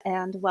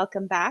and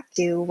welcome back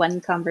to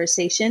One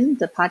Conversation,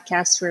 the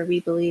podcast where we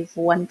believe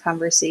one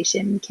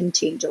conversation can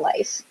change a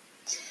life.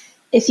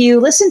 If you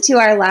listened to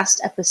our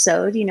last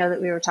episode, you know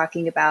that we were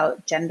talking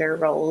about gender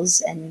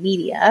roles and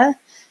media,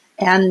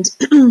 and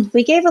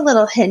we gave a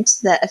little hint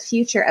that a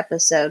future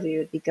episode we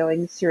would be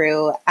going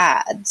through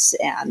ads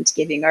and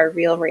giving our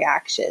real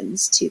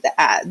reactions to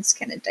the ads,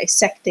 kind of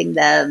dissecting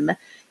them,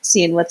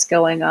 seeing what's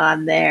going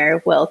on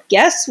there. Well,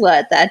 guess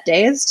what? That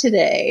day is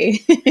today.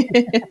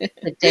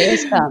 The day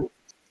has come.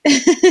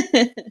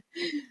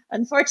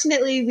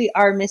 Unfortunately, we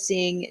are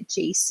missing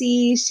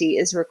JC. She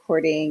is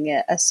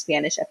recording a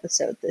Spanish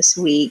episode this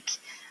week.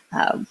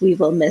 We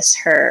will miss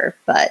her,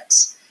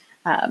 but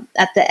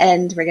at the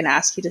end, we're going to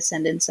ask you to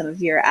send in some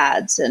of your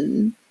ads,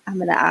 and I'm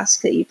going to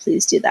ask that you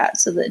please do that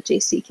so that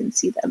JC can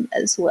see them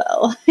as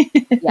well.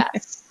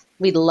 Yes.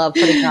 We love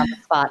putting you on the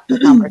spot for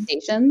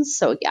conversations.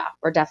 So yeah,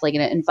 we're definitely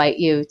going to invite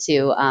you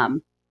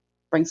to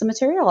bring some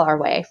material our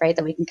way, right?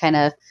 That we can kind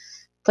of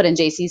put in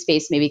JC's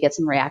face, maybe get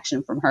some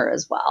reaction from her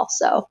as well.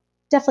 So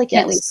definitely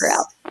can't leave her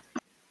out.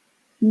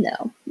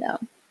 No.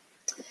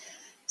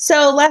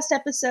 So last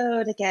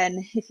episode,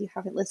 again, if you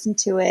haven't listened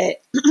to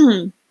it,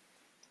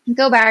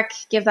 go back,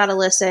 give that a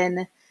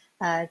listen,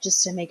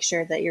 just to make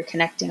sure that you're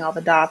connecting all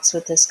the dots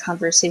with this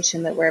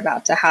conversation that we're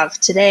about to have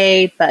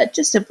today. But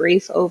just a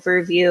brief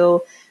overview.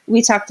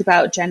 We talked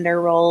about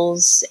gender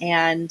roles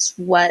and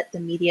what the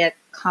media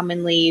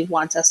commonly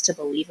wants us to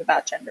believe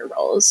about gender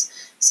roles.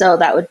 So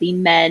that would be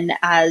men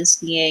as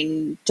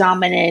being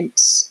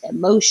dominant,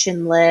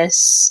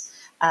 emotionless.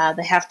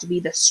 They have to be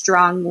the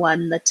strong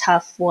one, the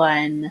tough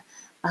one.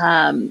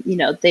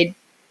 They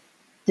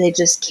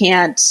just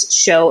can't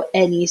show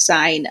any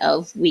sign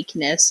of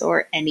weakness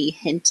or any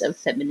hint of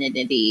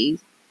femininity.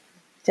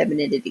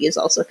 Femininity is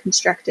also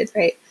constructed,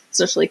 right?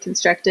 Socially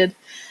constructed.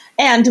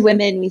 And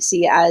women we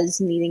see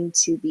as needing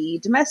to be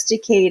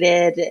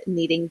domesticated,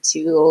 needing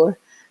to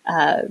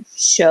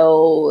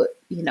show,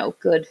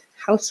 good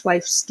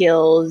housewife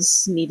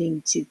skills,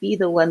 needing to be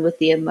the one with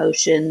the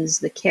emotions,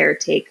 the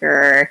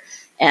caretaker,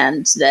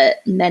 and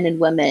that men and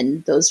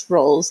women, those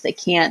roles, they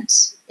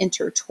can't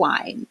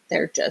intertwine.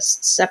 They're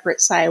just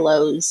separate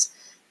silos.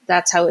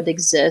 That's how it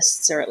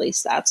exists, or at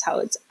least that's how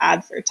it's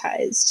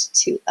advertised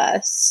to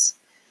us.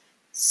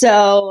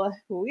 So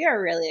we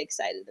are really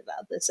excited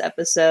about this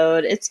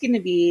episode. It's going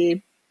to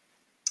be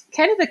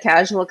kind of a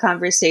casual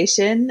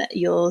conversation.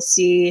 You'll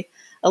see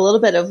a little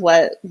bit of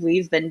what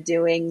we've been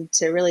doing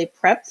to really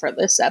prep for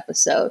this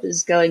episode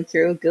is going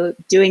through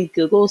doing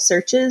Google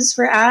searches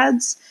for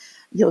ads.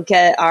 You'll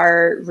get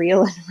our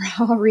real and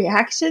raw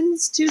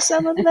reactions to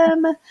some of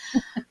them,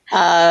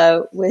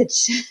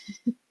 which,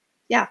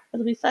 yeah,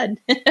 it'll be fun.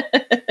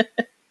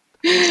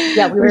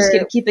 Yeah, we're just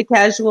going to keep it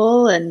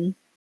casual, and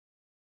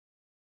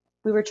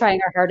we were trying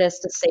our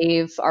hardest to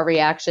save our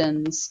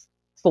reactions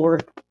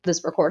for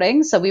this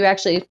recording. So we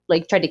actually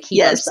tried to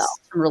keep ourselves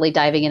from really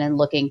diving in and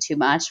looking too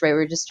much, right? We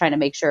were just trying to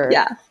make sure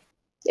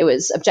it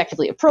was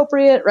objectively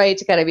appropriate, right?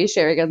 To kind of be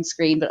sharing on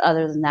screen. But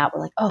other than that,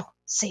 we're like, oh,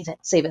 save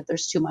it.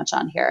 There's too much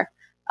on here.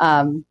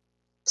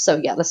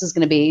 So yeah, this is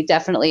going to be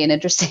definitely an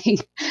interesting,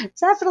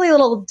 definitely a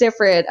little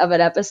different of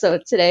an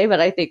episode today, but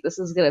I think this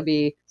is going to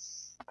be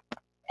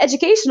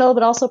educational,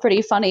 but also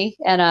pretty funny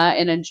and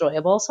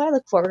enjoyable. So I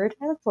look forward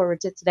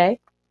to today. I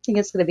think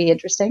it's going to be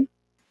interesting.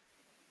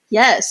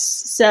 Yes.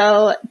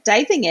 So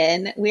diving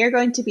in, we are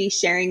going to be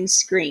sharing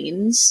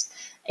screens.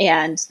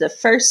 And the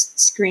first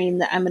screen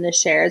that I'm going to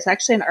share is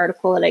actually an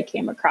article that I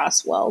came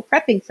across while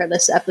prepping for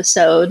this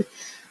episode.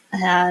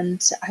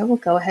 And I will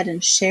go ahead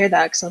and share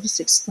that because I'll just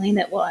explain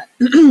it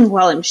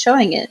while I'm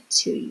showing it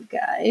to you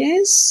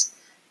guys.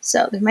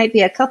 So there might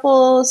be a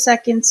couple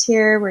seconds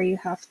here where you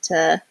have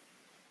to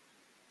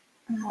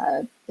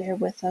bear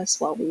with us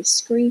while we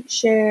screen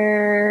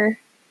share.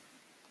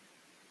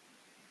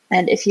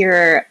 And if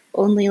you're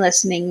only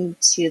listening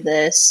to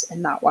this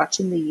and not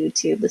watching the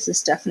YouTube, this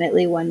is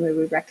definitely one where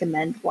we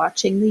recommend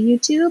watching the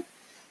YouTube.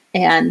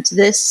 And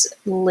this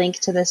link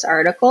to this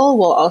article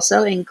will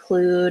also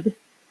include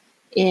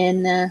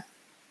in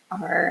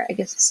our, I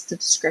guess it's the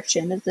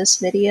description of this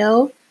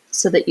video,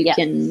 so that you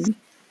can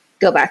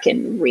go back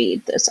and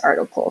read this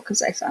article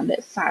because I found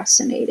it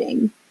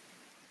fascinating.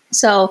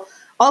 So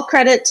all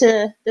credit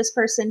to this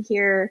person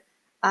here.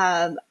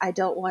 I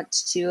don't want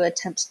to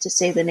attempt to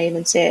say the name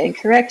and say it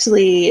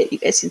incorrectly. You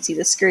guys can see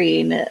the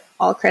screen.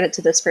 All credit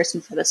to this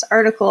person for this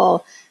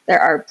article.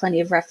 There are plenty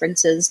of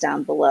references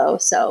down below,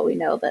 so we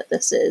know that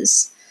this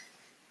is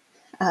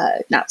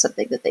not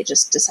something that they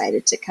just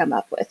decided to come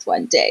up with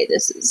one day.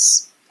 This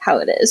is how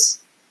it is.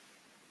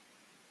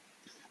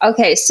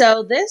 Okay,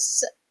 so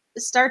this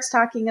starts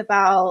talking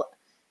about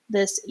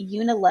this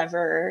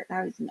Unilever. I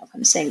don't even know if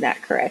I'm saying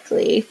that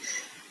correctly,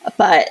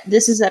 but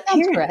this is a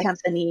parent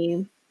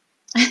company.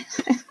 I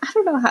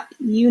don't know how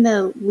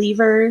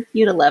Unilever.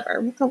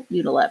 We'll call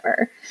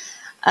Unilever.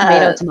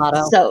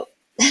 Tomato. So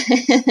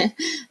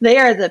they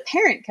are the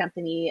parent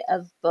company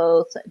of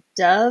both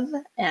Dove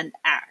and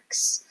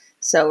Axe.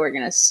 So we're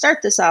going to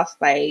start this off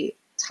by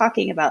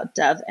talking about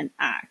Dove and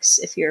Axe.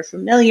 If you're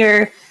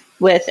familiar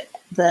with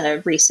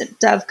the recent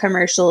Dove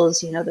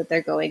commercials, that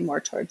they're going more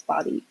towards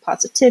body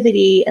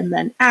positivity. And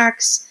then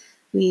Axe,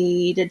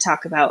 we did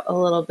talk about a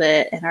little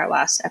bit in our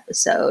last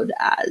episode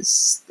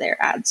as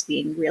their ads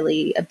being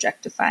really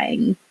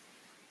objectifying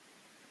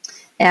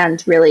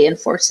and really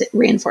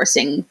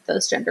reinforcing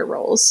those gender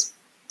roles.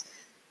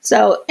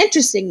 So,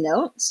 interesting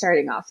note,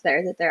 starting off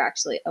there, that they're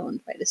actually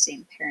owned by the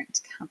same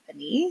parent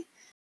company.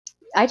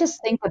 I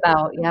just think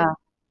about,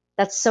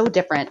 that's so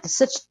different. It's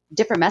such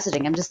different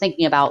messaging. I'm just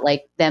thinking about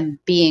like them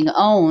being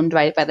owned,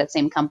 right, by that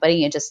same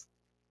company, and just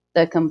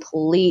the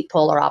complete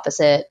polar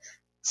opposite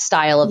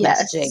style of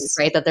messaging,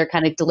 right, that they're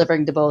kind of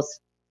delivering to both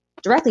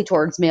directly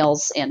towards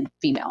males and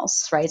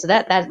females, right? So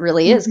that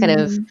really is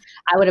kind of,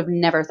 I would have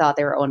never thought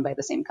they were owned by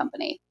the same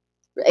company.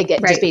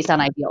 Again, just based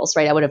on ideals,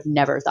 right? I would have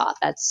never thought.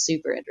 That's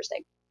super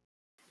interesting.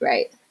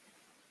 Right.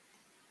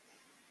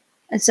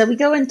 And so we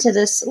go into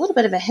this a little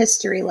bit of a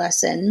history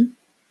lesson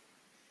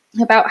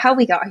about how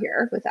we got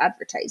here with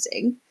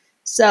advertising.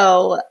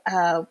 So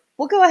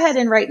we'll go ahead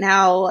and right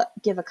now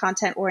give a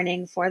content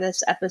warning for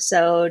this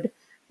episode.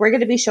 We're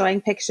going to be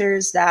showing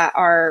pictures that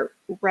are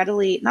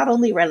not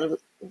only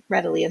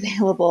readily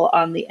available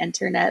on the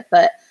internet,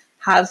 but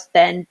have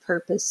been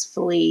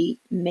purposefully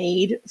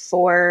made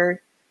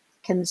for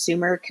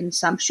consumer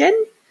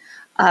consumption,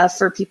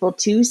 for people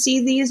to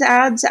see these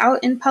ads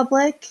out in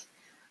public.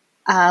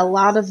 A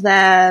lot of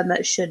them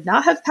should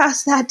not have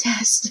passed that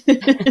test.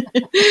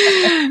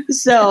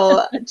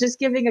 So just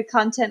giving a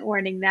content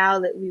warning now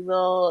that we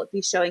will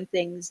be showing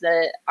things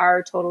that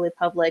are totally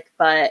public,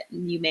 but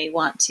you may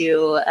want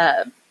to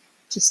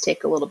just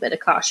take a little bit of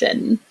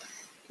caution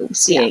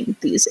seeing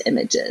these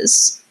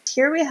images.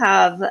 Here we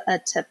have a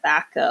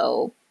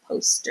tobacco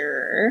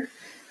poster,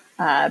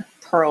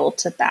 Pearl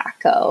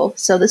Tobacco.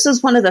 So this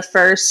is one of the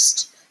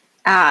first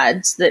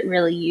ads that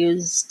really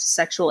used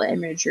sexual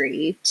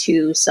imagery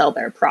to sell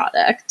their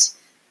product.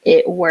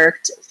 It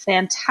worked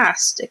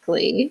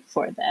fantastically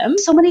for them.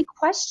 So many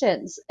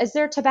questions. Is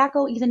there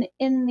tobacco even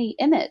in the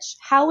image?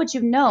 How would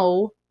you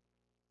know?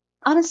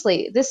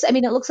 Honestly,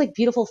 it looks like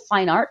beautiful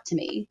fine art to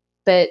me.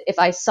 But if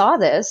I saw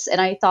this and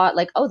I thought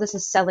like, oh, this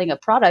is selling a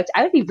product,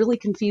 I would be really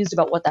confused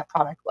about what that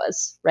product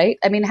was, right?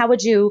 I mean, how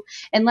would you,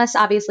 unless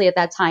obviously at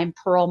that time,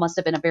 Pearl must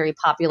have been a very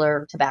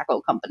popular tobacco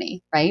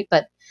company, right?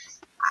 But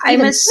I'm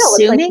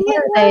assuming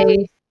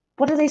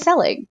what are they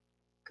selling?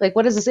 Like,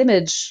 what is this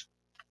image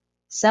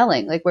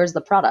selling? Like, where's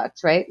the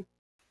product, right?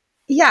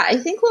 Yeah, I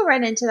think we'll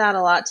run into that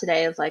a lot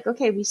today of like,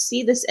 okay, we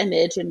see this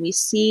image and we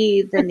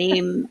see the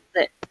name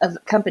of a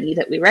company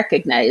that we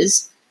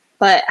recognize,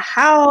 but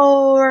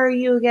how are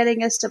you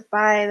getting us to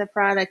buy the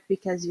product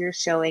because you're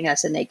showing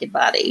us a naked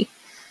body?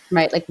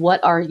 Right. Like,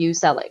 what are you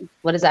selling?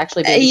 What is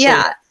actually being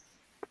sold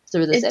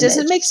through this image? It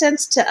doesn't make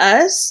sense to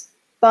us,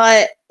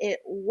 but it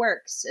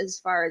works as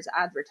far as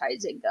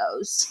advertising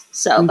goes.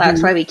 So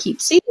that's why we keep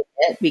seeing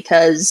it,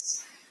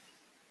 because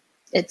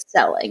it's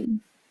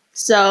selling.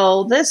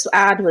 So this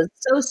ad was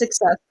so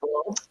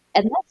successful,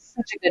 and that's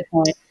such a good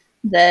point,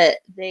 that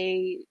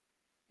they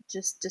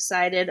just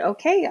decided,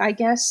 okay, I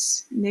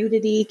guess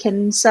nudity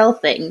can sell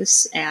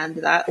things. And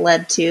that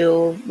led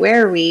to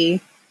where we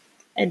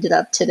ended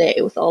up today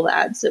with all the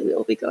ads that we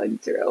will be going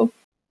through.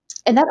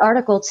 And that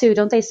article too,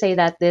 don't they say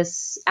that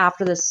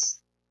after this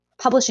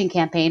publishing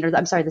campaign, or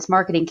I'm sorry, this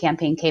marketing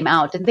campaign came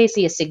out, didn't they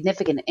see a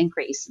significant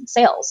increase in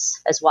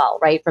sales as well,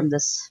 right, from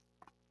this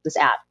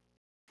ad?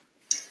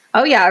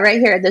 Oh yeah, right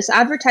here. This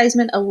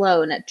advertisement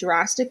alone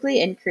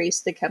drastically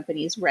increased the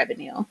company's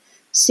revenue.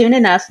 Soon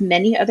enough,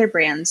 many other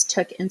brands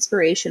took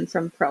inspiration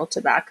from Pearl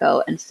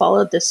Tobacco and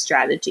followed this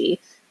strategy,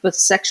 with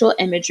sexual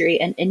imagery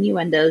and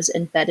innuendos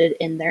embedded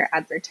in their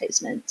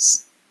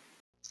advertisements.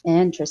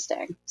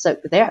 Interesting. So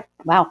there,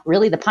 wow,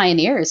 really the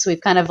pioneers.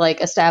 We've kind of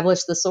like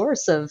established the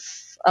source of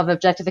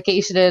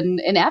objectification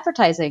in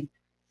advertising.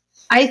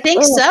 I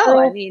think so.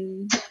 I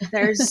mean,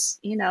 there's,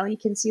 you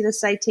can see the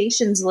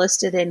citations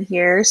listed in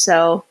here.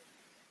 So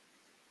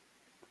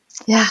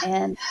yeah.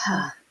 And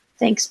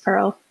thanks,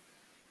 Pearl.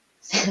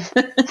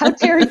 How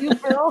dare you,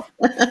 Pearl?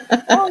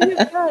 Oh,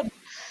 you're good.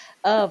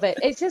 Oh, but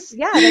it's just,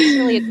 that's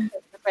really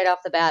right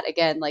off the bat.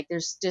 Again, like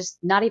there's just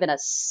not even a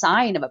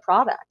sign of a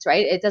product,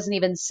 right? It doesn't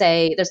even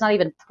say, there's not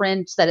even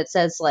print that it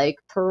says like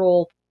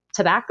Pearl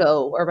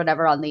Tobacco or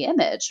whatever on the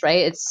image,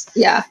 right? It's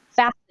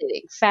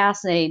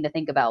fascinating to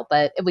think about.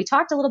 But we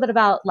talked a little bit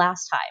about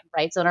last time,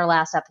 right? So in our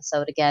last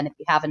episode, again, if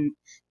you haven't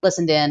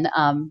listened in,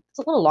 it's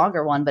a little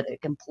longer one, but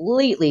it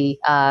completely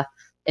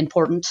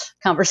important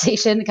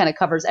conversation, kind of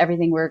covers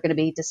everything we're going to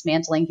be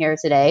dismantling here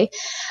today.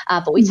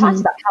 But we talked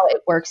about how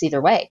it works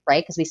either way,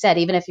 right? Because we said,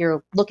 even if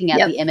you're looking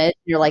at the image,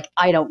 you're like,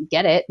 I don't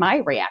get it. My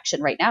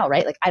reaction right now,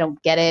 right? Like, I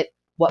don't get it.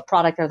 What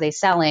product are they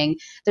selling?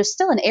 There's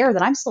still an air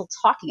that I'm still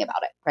talking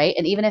about it, right?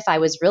 And even if I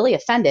was really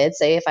offended,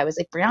 say if I was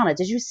like, Brianna,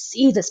 did you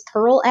see this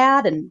Pearl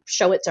ad, and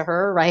show it to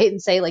her, right?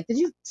 And say like, did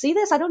you see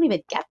this? I don't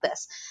even get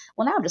this.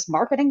 Well, now I'm just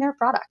marketing their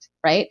product,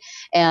 right?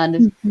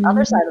 And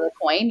other side of the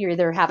coin, you're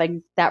either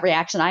having that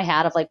reaction I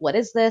had of like, what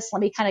is this?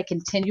 Let me kind of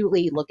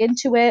continually look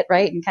into it,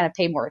 right? And kind of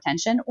pay more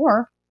attention.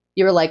 Or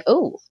you were like,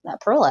 oh,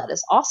 that pearl ad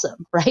is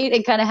awesome, right?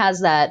 It kind of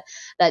has that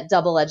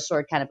double-edged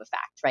sword kind of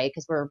effect, right?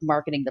 Because we're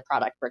marketing the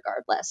product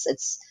regardless.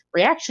 It's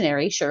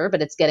reactionary, sure,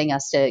 but it's getting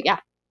us to, yeah,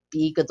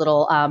 be good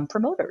little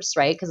promoters,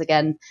 right? Because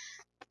again,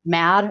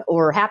 mad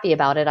or happy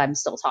about it, I'm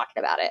still talking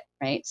about it,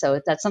 right?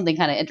 So that's something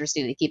kind of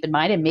interesting to keep in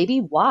mind, and maybe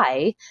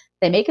why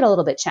they make it a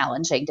little bit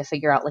challenging to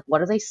figure out like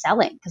what are they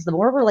selling? Because the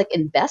more we're like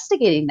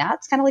investigating that,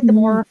 it's kind of like the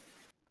more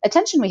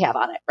attention we have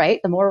on it, right?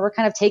 The more we're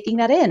kind of taking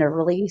that in or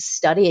really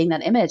studying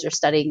that image or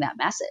studying that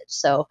message.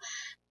 So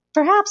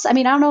perhaps, I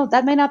mean, I don't know,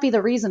 that may not be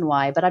the reason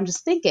why, but I'm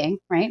just thinking,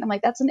 right? I'm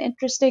like, that's an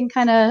interesting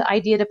kind of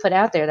idea to put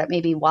out there, that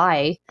may be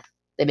why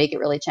they make it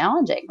really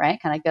challenging,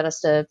 right? Kind of get us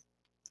to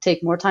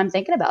take more time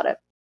thinking about it.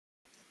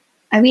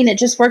 I mean, it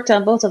just worked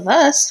on both of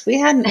us. We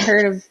hadn't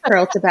heard of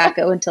pearl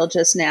tobacco until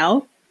just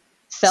now.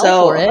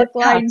 Fell for it. Hook,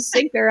 line,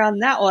 sinker on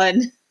that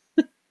one.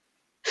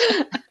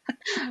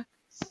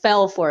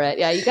 Fell for it.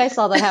 Yeah, you guys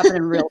saw that happen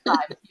in real time.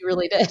 You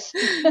really did.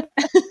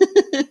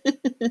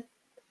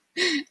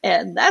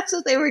 And that's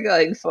what they were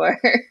going for.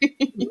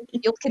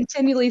 You'll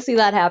continually see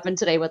that happen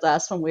today with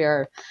us when we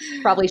are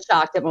probably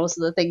shocked at most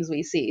of the things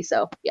we see.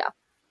 So, yeah.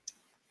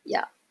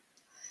 Yeah.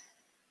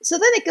 So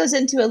then it goes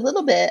into a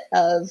little bit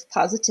of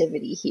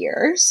positivity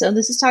here. So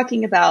this is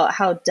talking about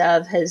how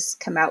Dove has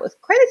come out with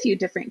quite a few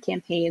different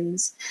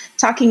campaigns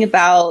talking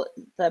about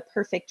the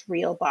perfect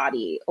real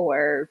body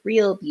or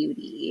real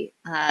beauty.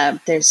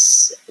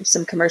 There's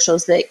some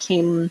commercials that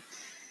came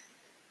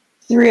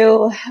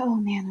through, oh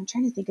man, I'm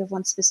trying to think of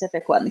one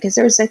specific one because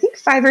there's, I think,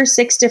 5 or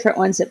 6 different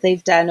ones that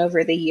they've done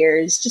over the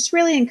years, just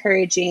really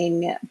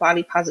encouraging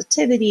body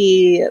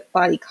positivity,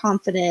 body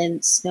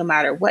confidence, no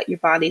matter what your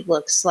body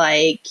looks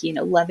like, you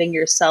know, loving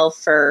yourself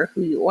for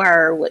who you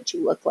are, what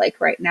you look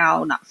like right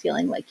now, not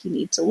feeling like you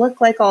need to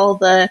look like all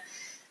the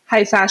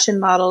high fashion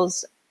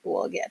models.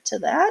 We'll get to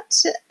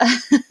that.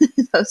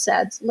 Those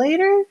ads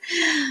later.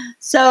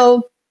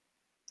 So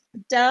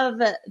Dove,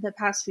 the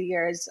past few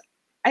years,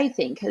 I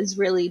think, has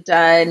really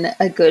done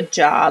a good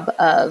job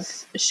of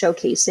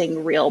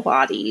showcasing real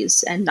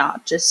bodies and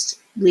not just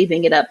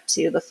leaving it up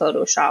to the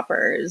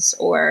photoshoppers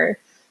or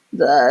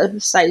the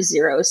size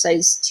 0,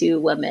 size 2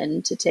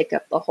 women to take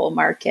up the whole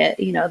market.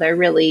 You know, they're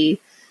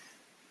really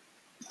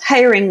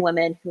hiring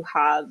women who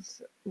have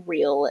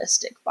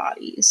realistic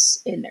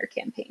bodies in their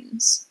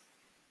campaigns.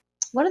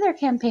 One of their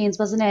campaigns,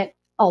 wasn't it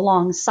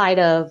alongside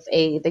of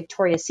a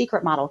Victoria's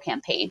Secret model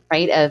campaign,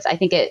 right? I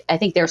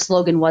think their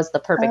slogan was the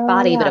perfect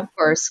body, but of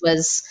course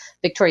was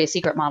Victoria's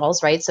Secret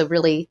models, right? So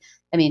really,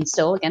 I mean,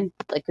 still again,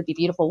 like could be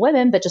beautiful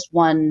women, but just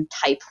one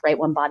type, right?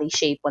 One body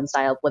shape, one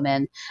style of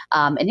women.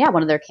 And yeah,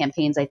 one of their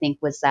campaigns I think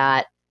was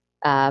that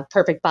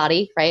perfect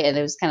body, right? And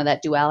it was kind of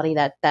that duality,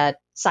 that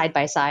side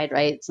by side,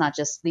 right? It's not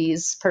just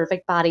these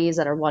perfect bodies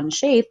that are one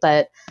shape,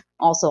 but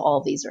also all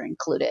of these are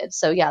included.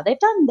 So yeah, they've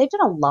done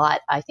a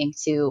lot, I think,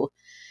 to,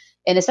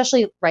 and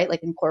especially, right,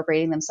 like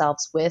incorporating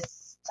themselves with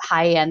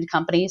high-end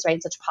companies,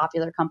 right, such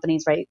popular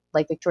companies, right,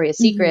 like Victoria's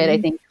Secret, I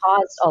think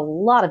caused a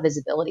lot of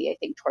visibility, I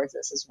think, towards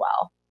this as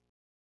well.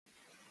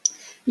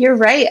 You're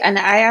right. And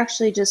I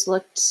actually just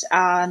looked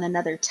on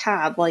another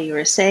tab while you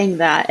were saying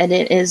that. And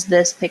it is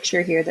this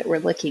picture here that we're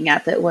looking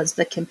at that was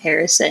the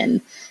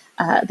comparison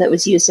that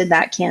was used in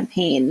that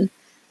campaign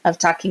of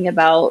talking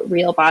about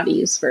real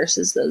bodies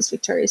versus those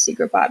Victoria's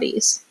Secret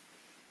bodies.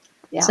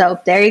 Yeah. So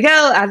there you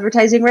go.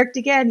 Advertising worked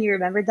again. You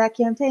remembered that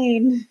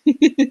campaign.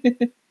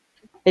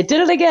 It did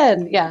it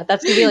again. Yeah,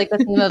 that's going to be like the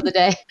theme of the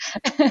day.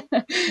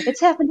 It's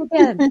happened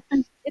again.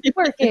 It's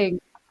working.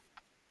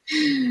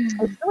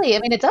 It's really, I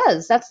mean, it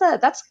does. That's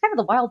kind of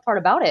the wild part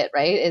about it,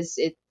 right? Is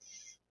it,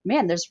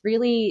 man, there's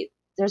really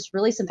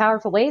some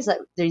powerful ways that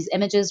these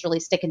images really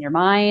stick in your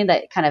mind,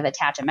 that kind of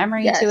attach a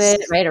memory to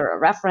it, right? Or a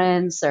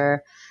reference,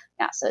 or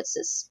yeah. So it's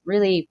just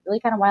really,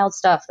 really kind of wild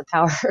stuff. The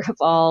power of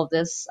all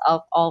this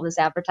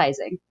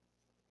advertising.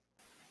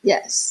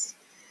 Yes.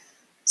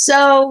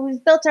 So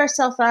we've built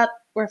ourselves up.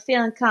 We're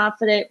feeling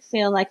confident,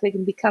 feeling like we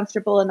can be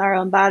comfortable in our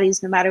own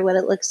bodies no matter what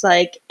it looks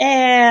like.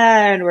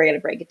 And we're going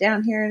to break it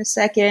down here in a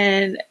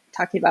second,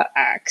 talking about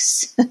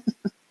Axe.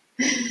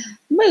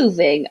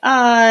 Moving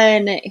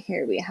on,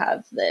 here we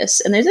have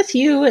this. And there's a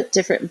few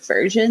different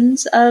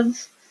versions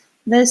of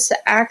this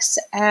Axe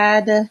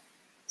ad.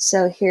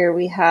 So here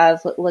we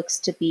have what looks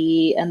to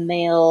be a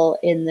male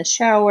in the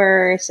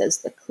shower. It says,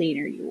 the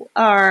cleaner you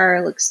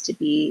are. Looks to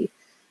be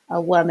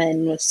a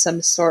woman with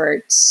some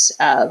sort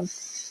of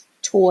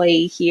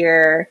toy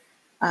here.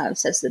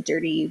 Says the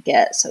dirtier you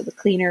get. So the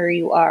cleaner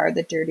you are,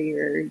 the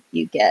dirtier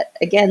you get.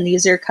 Again,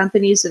 these are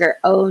companies that are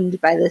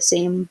owned by the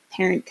same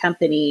parent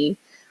company.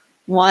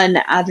 One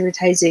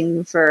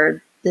advertising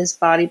for this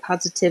body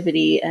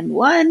positivity and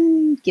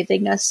one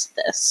giving us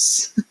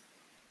this.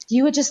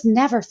 You would just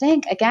never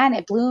think. Again,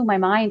 it blew my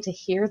mind to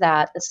hear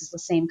that this is the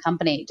same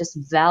company. Just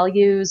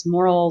values,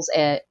 morals,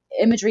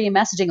 imagery, and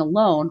messaging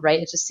alone, right?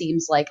 It just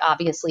seems like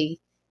obviously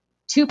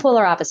two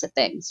polar opposite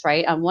things,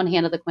 right? On one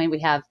hand of the coin,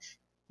 we have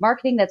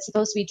marketing that's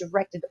supposed to be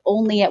directed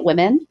only at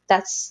women.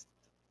 That's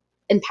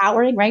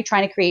empowering, right?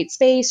 Trying to create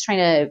space, trying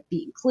to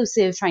be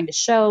inclusive, trying to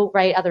show,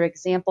 right, other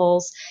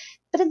examples.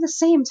 But at the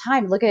same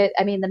time, look at,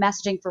 I mean, the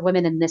messaging for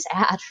women in this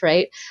ad,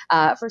 right?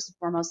 First and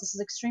foremost, this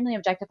is extremely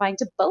objectifying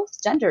to both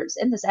genders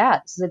in this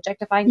ad. This is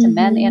objectifying to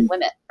men and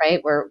women,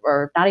 right?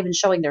 We're not even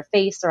showing their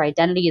face. Their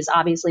identity is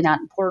obviously not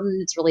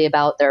important. It's really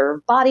about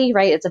their body,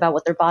 right? It's about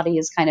what their body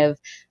is kind of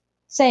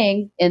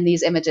saying in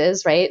these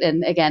images, right?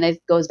 And again,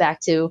 it goes back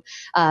to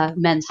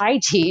men's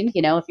hygiene.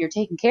 You know, if you're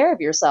taking care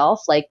of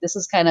yourself, like this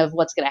is kind of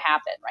what's going to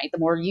happen, right? The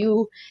more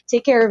you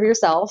take care of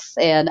yourself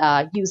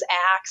and use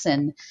Axe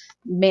and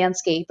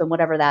Manscape and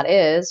whatever that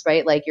is,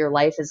 right? Like your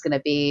life is going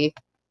to be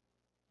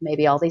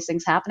maybe all these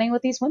things happening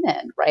with these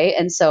women, right?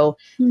 And so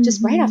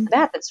just right off the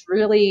bat, that's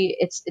really,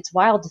 it's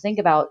wild to think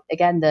about,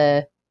 again,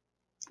 the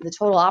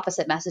total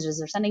opposite messages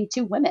they're sending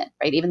to women,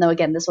 right? Even though,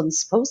 again, this one's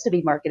supposed to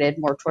be marketed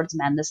more towards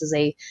men. This is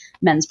a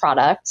men's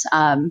product.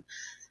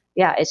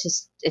 Yeah,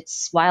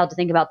 it's wild to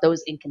think about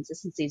those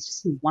inconsistencies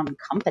just in one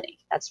company.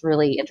 That's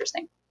really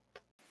interesting.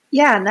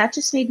 Yeah, and that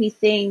just made me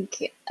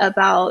think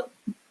about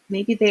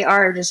maybe they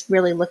are just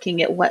really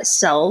looking at what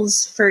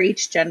sells for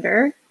each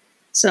gender.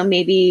 So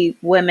maybe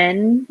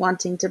women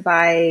wanting to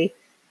buy,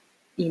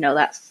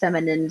 that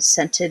feminine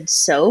scented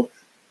soap,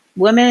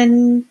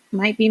 women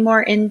might be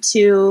more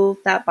into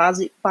that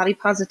body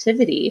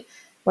positivity,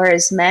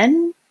 whereas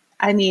men,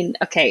 I mean,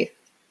 okay,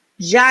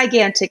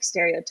 gigantic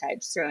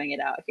stereotypes throwing it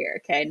out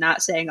here, okay?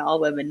 Not saying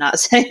all women, not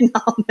saying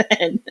all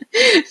men.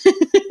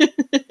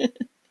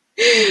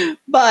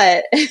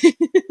 But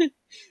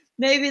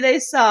maybe they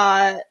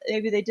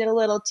did a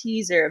little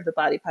teaser of the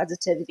body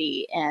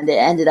positivity and it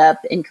ended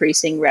up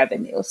increasing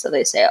revenue. So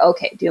they say,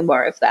 okay, do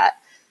more of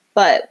that.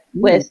 But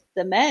with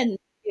the men,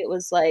 it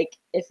was like,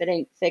 if it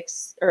ain't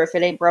fixed or if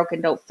it ain't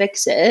broken, don't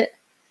fix it.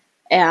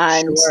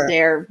 And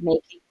they're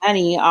making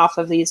money off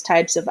of these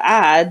types of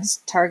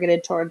ads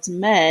targeted towards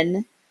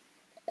men.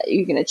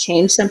 You're going to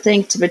change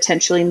something to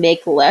potentially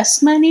make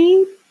less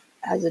money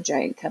as a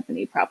giant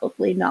company?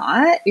 Probably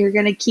not. You're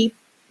going to keep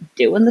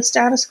doing the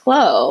status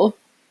quo.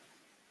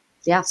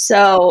 Yeah.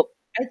 So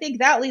I think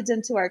that leads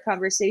into our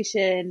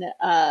conversation,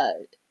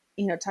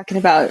 talking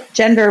about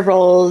gender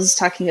roles,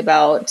 talking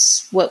about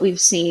what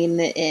we've seen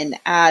in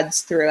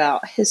ads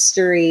throughout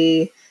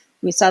history.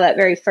 We saw that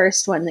very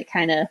first one that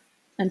kind of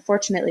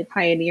unfortunately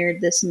pioneered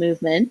this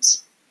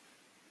movement.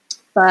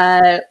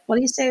 But what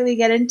do you say we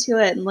get into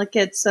it and look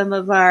at some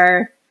of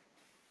our,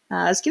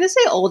 I was going to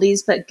say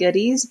oldies but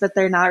goodies, but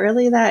they're not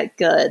really that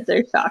good.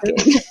 They're shocking.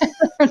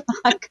 They're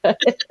not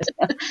good.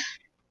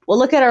 We'll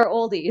look at our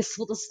oldies.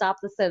 We'll just stop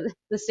the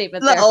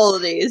statement The there.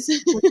 oldies.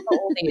 The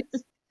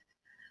oldies.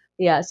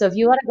 Yeah. So if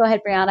you want to go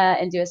ahead,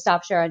 Brianna, and do a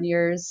stop share on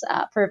yours,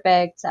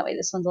 perfect. That way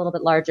this one's a little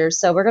bit larger.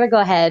 So we're going to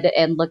go ahead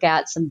and look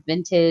at some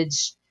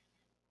vintage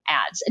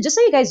ads. And just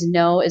so you guys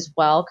know as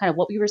well, kind of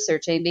what we were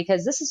searching,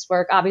 because this is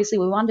work. Obviously,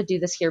 we wanted to do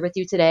this here with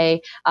you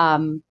today.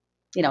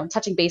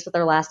 Touching base with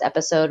our last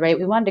episode, right?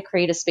 We wanted to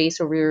create a space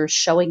where we were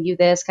showing you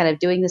this, kind of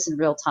doing this in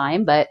real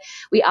time. But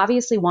we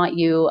obviously want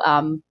you,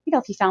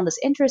 if you found this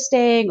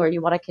interesting or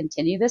you want to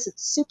continue this,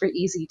 it's super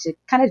easy to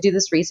kind of do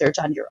this research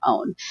on your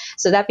own.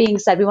 So that being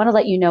said, we want to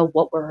let you know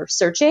what we're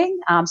searching,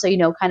 so you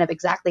know kind of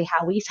exactly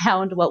how we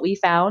found what we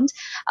found.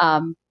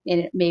 And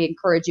it may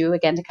encourage you,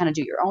 again, to kind of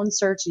do your own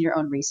search and your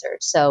own research.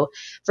 So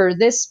for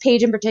this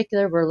page in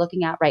particular, we're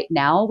looking at right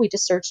now, we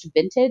just searched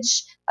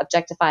vintage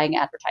objectifying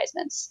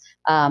advertisements.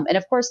 And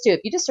of course, too,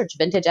 if you just search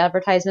vintage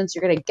advertisements,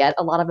 you're going to get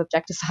a lot of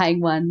objectifying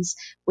ones.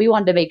 We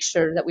wanted to make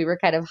sure that we were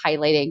kind of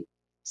highlighting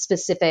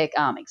specific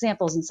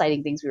examples and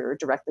citing things we were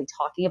directly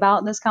talking about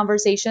in this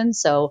conversation.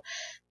 So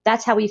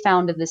that's how we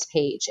found this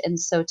page. And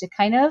so to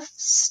kind of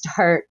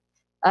start,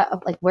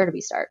 where do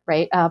we start,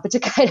 right? But to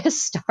kind of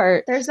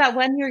start. There's that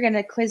one you're going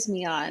to quiz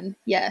me on.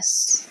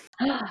 Yes.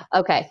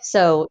 Okay.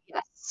 So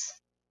yes.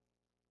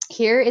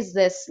 Here is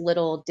this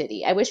little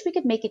ditty. I wish we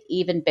could make it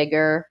even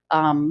bigger,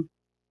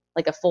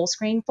 like a full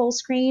screen,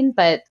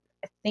 but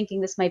I'm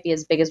thinking this might be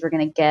as big as we're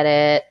going to get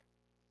it.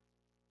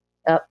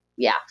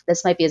 Yeah,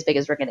 this might be as big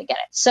as we're going to get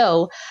it.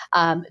 So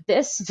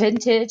this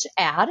vintage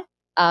ad,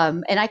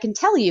 and I can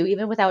tell you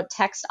even without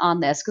text on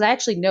this, because I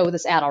actually know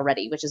this ad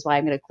already, which is why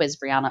I'm going to quiz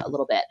Brianna a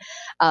little bit.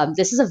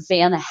 This is a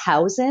Van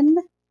Heusen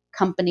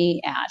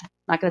company ad.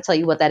 I'm not going to tell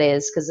you what that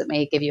is because it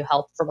may give you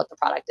help for what the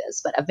product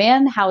is, but a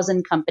Van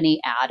Heusen company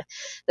ad.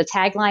 The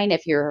tagline,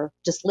 if you're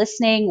just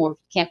listening or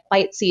can't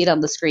quite see it on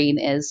the screen,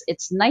 is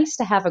 "It's nice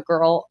to have a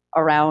girl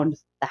around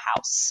the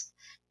house."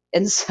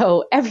 And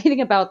so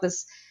everything about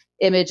this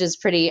image is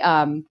pretty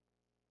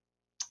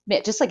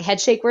just like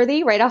head shake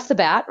worthy right off the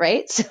bat,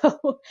 right?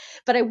 So,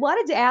 but I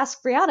wanted to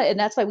ask Brianna, and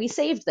that's why we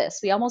saved this.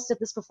 We almost did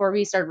this before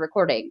we started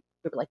recording.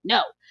 We were like,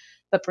 no,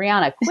 but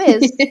Brianna,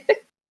 quiz.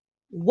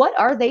 What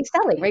are they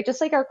selling, right? Just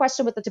like our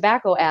question with the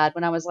tobacco ad,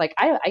 when I was like,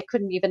 I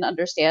couldn't even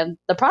understand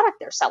the product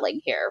they're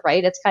selling here,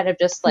 right? It's kind of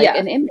just like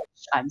an image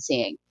I'm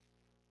seeing.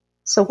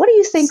 So what do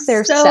you think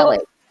they're selling?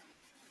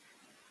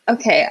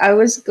 Okay, I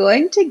was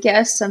going to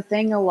guess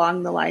something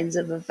along the lines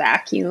of a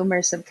vacuum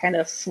or some kind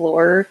of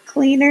floor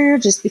cleaner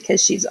just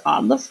because she's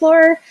on the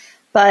floor.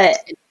 But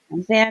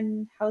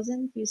Van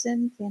Heusen,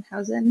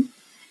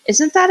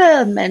 isn't that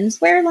a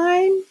menswear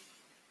line?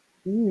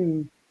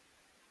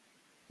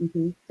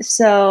 Mm-hmm.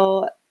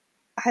 So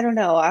I don't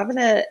know. I'm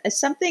gonna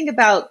something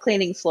about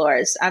cleaning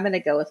floors. I'm gonna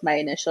go with my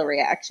initial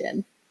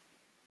reaction.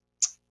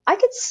 I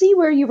could see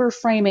where you were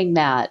framing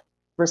that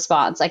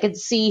response. I could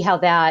see how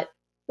that,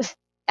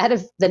 out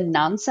of the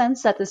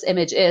nonsense that this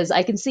image is,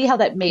 I can see how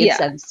that made Yeah.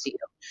 sense to you.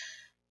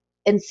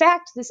 In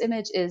fact, this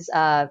image is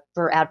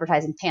for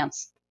advertising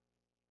pants,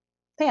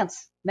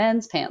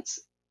 men's pants.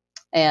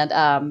 And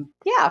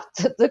yeah,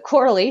 the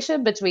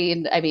correlation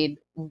between, I mean,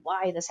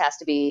 why this has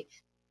to be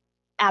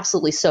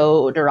absolutely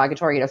so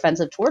derogatory and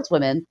offensive towards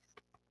women,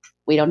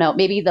 we don't know.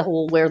 Maybe the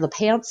whole wear the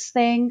pants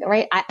thing,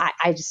 right?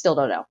 I just still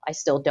don't know. I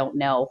still don't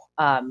know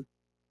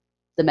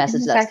the And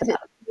message the that's fact come that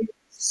out.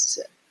 it's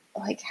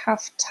like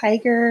half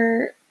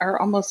tiger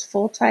or almost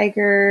full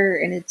tiger,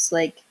 and it's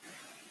like,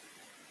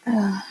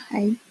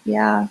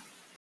 yeah.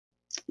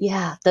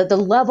 Yeah, the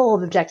level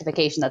of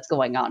objectification that's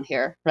going on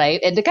here, right?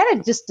 And to kind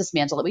of just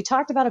dismantle it, we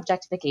talked about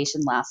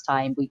objectification last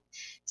time. We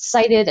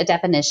cited a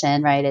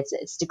definition, right?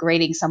 It's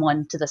degrading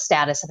someone to the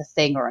status of a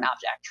thing or an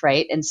object,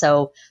 right? And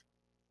so,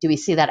 do we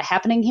see that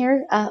happening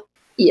here?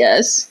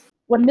 Yes.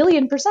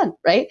 1,000,000%,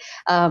 right?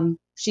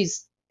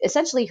 She's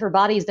essentially, her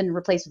body has been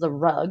replaced with a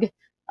rug,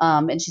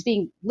 and she's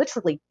being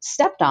literally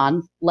stepped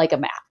on like a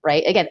map,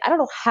 right? Again, I don't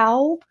know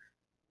how.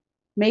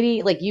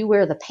 Maybe like you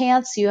wear the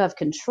pants, you have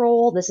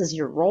control. This is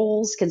your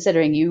roles,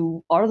 considering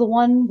you are the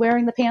one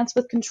wearing the pants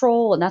with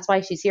control, and that's why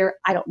she's here.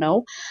 I don't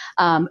know.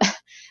 Um,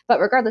 but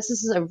regardless,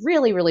 this is a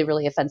really, really,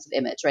 really offensive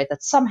image, right?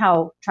 That's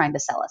somehow trying to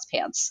sell us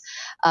pants.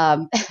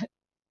 Um,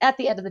 at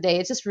the end of the day,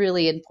 it's just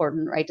really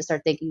important, right, to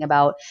start thinking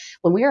about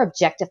when we are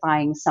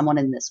objectifying someone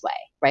in this way,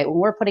 right? When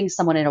we're putting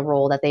someone in a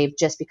role that they've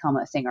just become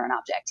a thing or an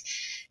object.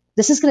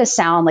 This is going to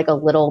sound like a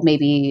little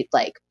maybe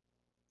like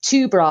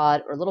too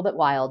broad or a little bit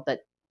wild, but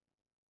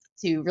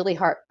to really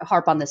harp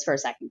on this for a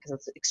second because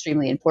it's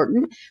extremely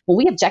important. When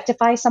we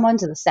objectify someone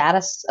to the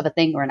status of a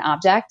thing or an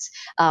object,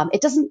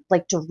 it doesn't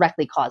like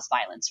directly cause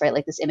violence, right?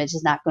 Like this image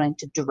is not going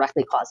to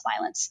directly cause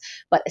violence,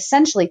 but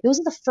essentially those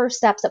are the first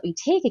steps that we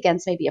take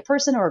against maybe a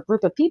person or a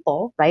group of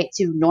people, right?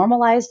 To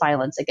normalize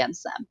violence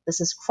against them.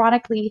 This is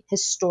chronically,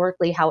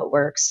 historically how it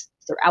works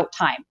throughout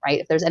time, right?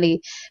 If there's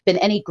been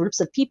any groups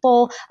of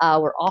people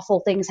where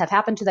awful things have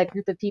happened to that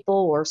group of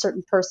people or a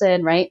certain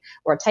person, right,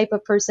 or a type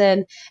of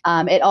person,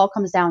 it all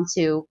comes down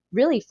to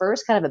really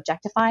first kind of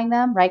objectifying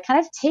them, right? Kind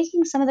of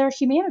taking some of their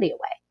humanity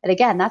away. And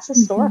again, that's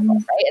historical,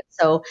 Mm-hmm. right? And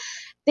so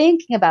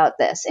thinking about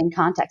this in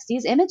context,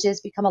 these images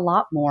become a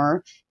lot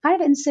more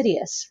kind of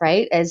insidious,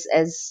 right? As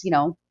you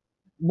know,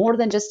 more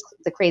than just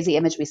the crazy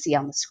image we see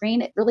on the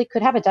screen, it really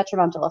could have a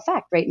detrimental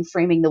effect, right? In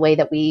framing the way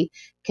that we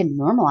can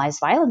normalize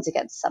violence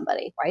against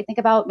somebody, right? Think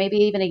about maybe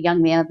even a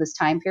young man of this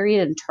time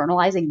period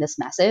internalizing this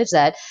message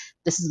that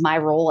this is my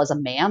role as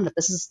a man, that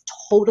this is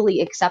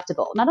totally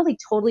acceptable. Not only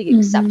totally Mm-hmm.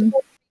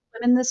 acceptable to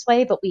women this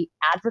way, but we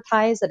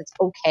advertise that it's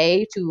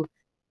okay to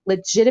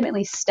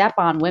legitimately step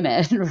on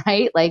women,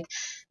 right? Like,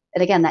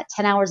 and again, that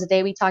 10 hours a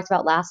day we talked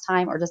about last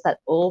time, or just that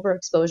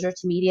overexposure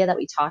to media that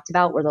we talked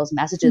about, where those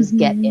messages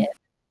get Mm-hmm. in,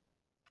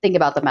 think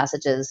about the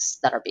messages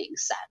that are being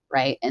sent,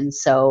 right? And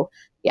so,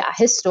 yeah,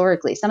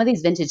 historically, some of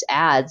these vintage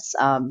ads,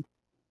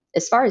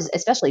 as far as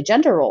especially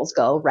gender roles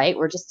go, right,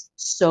 were just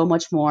so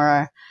much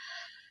more,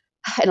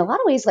 in a lot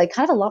of ways, like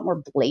kind of a lot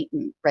more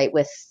blatant, right,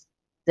 with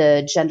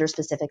the gender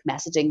specific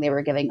messaging they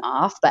were giving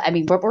off. But I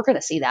mean, we're going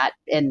to see that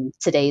in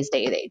today's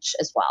day and age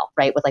as well,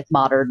 right, with like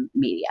modern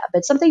media.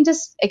 But something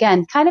just,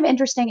 again, kind of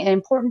interesting and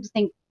important to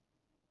think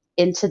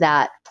into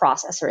that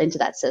process or into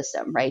that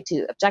system, right,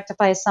 to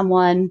objectify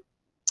someone,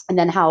 and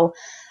then how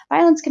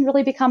violence can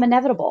really become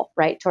inevitable,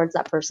 right, towards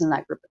that person and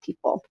that group of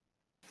people.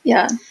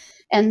 Yeah.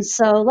 And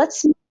so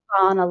let's move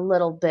on a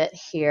little bit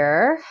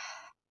here.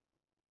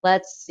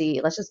 Let's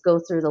see. Let's just go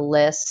through the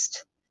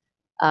list.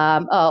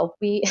 Oh,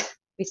 we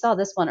we saw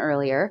this one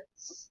earlier.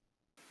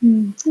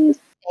 Mm-hmm.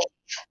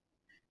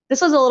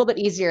 This was a little bit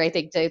easier, I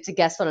think, to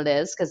guess what it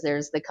is because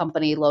there's the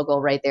company logo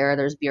right there.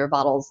 There's beer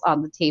bottles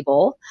on the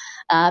table.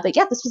 But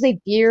yeah, this was a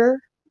beer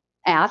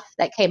ad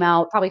that came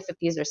out probably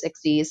 50s or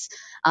 60s.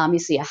 You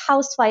see a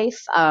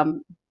housewife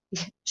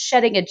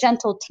shedding a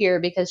gentle tear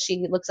because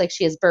she looks like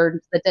she has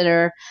burned the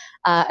dinner.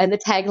 And the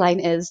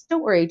tagline is,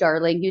 "Don't worry,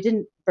 darling, you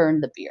didn't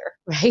burn the beer,"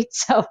 right?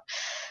 So,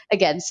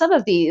 again, some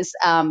of these,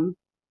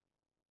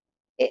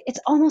 it's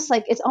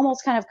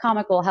almost kind of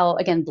comical how,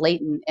 again,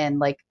 blatant and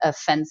like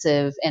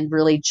offensive and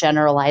really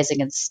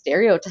generalizing and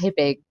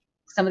stereotyping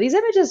some of these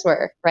images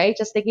were, right?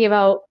 Just thinking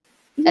about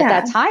at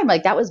that Yeah. time,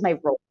 like that was my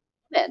role,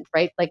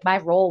 right? Like my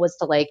role was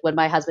to, like, when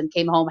my husband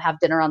came home, have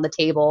dinner on the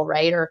table,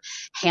 right? Or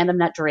hand him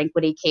that drink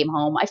when he came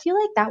home. I feel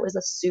like that was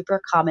a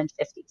super common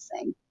 50s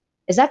thing.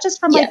 Is that just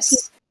from like,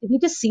 Yes. did we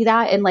just see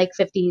that in like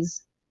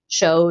 50s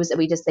shows and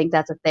we just think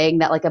that's a thing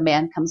that like a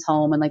man comes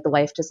home and like the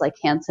wife just like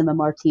hands him a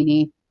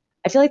martini?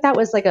 I feel like that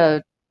was like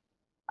a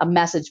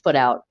message put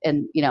out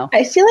and,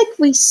 I feel like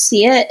we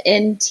see it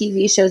in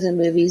TV shows and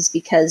movies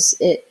because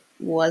it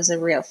was a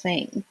real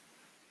thing.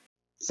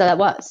 so that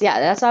was, yeah,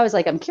 that's why I was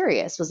like, I'm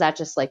curious. Was that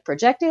just like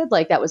projected?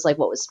 Like that was like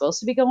what was supposed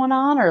to be going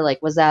on? Or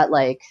like, was that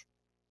like,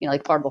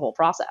 like part of the whole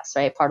process,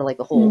 right? Part of like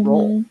the whole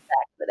role Mm-hmm.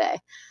 the day.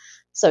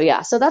 So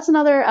yeah, so that's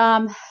another.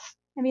 I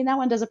mean, that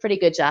one does a pretty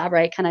good job,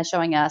 right? Kind of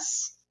showing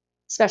us,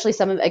 especially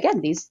some of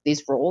again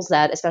these roles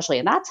that, especially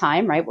in that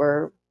time, right,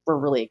 were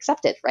really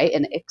accepted, right,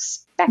 and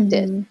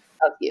expected Mm-hmm.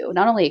 of you.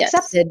 Not only Yes.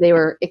 accepted, they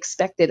were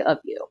expected of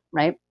you,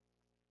 right?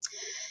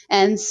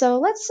 And so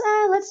let's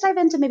dive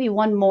into maybe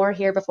one more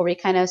here before we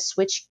kind of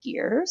switch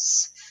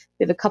gears.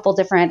 We have a couple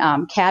different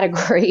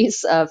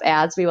categories of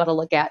ads we want to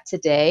look at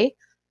today.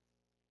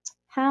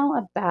 How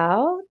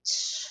about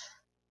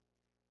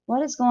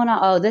what is going on?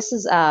 Oh, this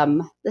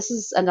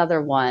is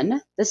another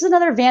one. This is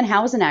another Van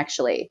Housen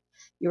actually.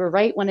 You were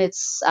right when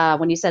it's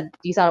when you said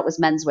you thought it was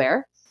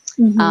menswear.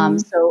 Mm-hmm.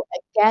 So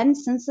again,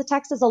 since the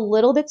text is a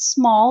little bit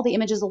small, the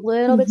image is a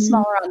little bit Mm-hmm.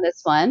 smaller on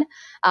this one.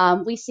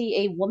 We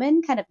see a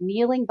woman kind of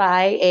kneeling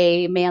by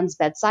a man's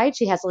bedside.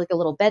 She has like a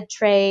little bed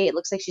tray. It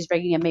looks like she's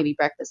bringing him maybe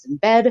breakfast in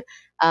bed.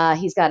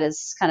 He's got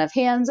his kind of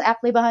hands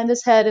aptly behind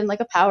his head in like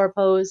a power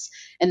pose,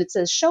 and it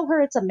says, "Show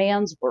her it's a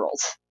man's world."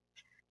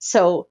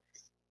 So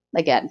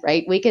again,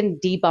 right? We can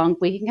debunk,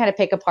 we can kind of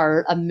pick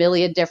apart a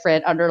million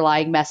different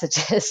underlying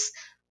messages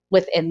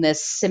within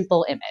this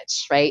simple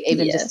image, right?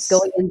 Even just Yes.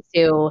 going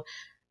into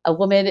a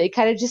woman, it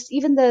kind of just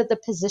even the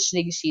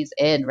positioning she's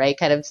in, right?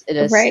 Kind of in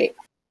a Right.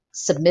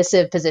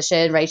 submissive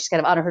position, right? She's kind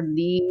of on her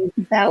knees.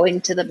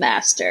 Bowing to the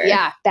master.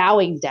 Yeah,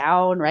 bowing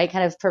down, right?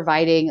 Kind of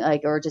providing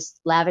like, or just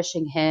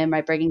lavishing him,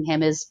 right? Bringing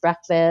him his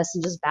breakfast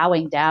and just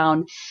bowing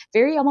down.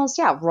 Very almost,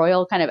 yeah,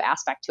 royal kind of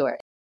aspect to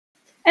it.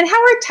 And how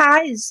are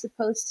ties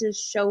supposed to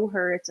show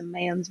her it's a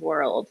man's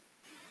world?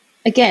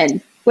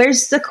 Again,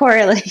 where's the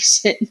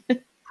correlation?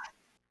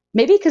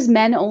 Maybe because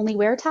men only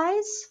wear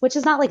ties, which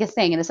is not like a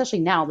thing. And especially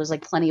now, there's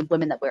like plenty of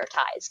women that wear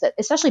ties. But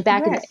especially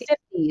back in the Right.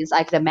 50s,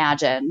 I could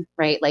imagine,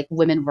 right? Like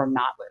women were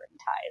not wearing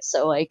ties.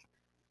 So, like,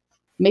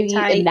 maybe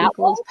Tie in that way,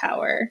 equals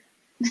power.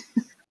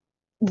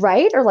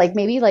 right? Or like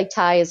maybe like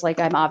tie is like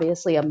I'm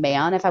obviously a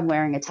man if I'm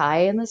wearing a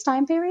tie in this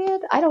time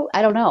period. I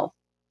don't know.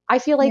 I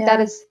feel like Yeah.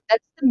 that's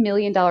the $1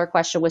 million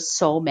question with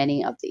so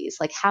many of these.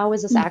 Like, how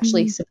is this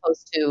actually Mm-hmm.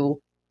 supposed to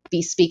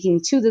be speaking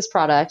to this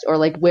product, or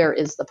like where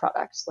is the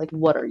product? Like,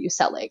 what are you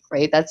selling?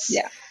 Right? That's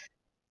Yeah.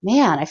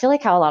 man, I feel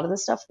like how a lot of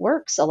this stuff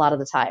works a lot of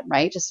the time,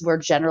 right? Just we're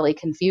generally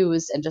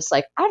confused and just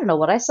like, I don't know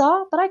what I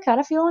saw, but I kind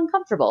of feel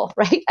uncomfortable,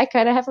 right? I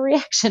kind of have a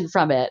reaction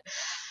from it.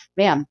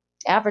 Man,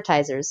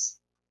 advertisers,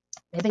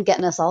 they've been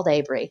getting us all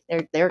day, Brie.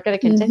 They're going to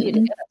continue to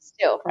Mm-hmm. get us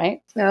too,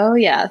 right? Oh,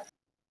 yeah.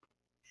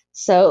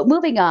 So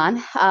moving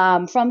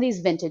on from these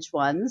vintage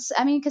ones,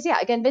 I mean, because yeah,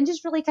 again, vintage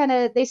really kind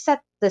of they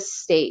set the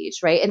stage,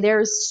 right? And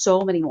there's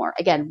so many more.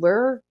 Again,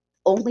 we're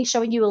only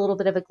showing you a little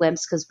bit of a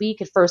glimpse because we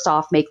could first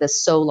off make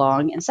this so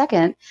long, and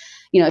second,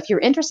 if you're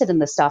interested in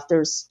this stuff,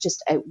 there's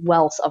just a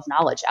wealth of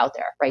knowledge out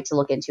there, right, to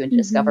look into and to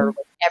discover Mm-hmm.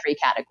 with every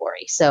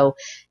category. So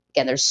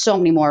again, there's so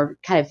many more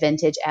kind of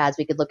vintage ads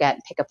we could look at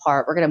and pick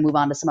apart. We're going to move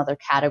on to some other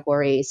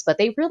categories, but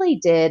they really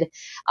did,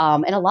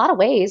 in a lot of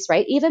ways,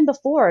 right? Even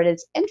before, and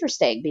it's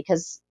interesting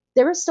because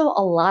there was still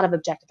a lot of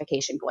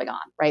objectification going on,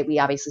 right? We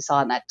obviously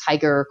saw in that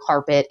tiger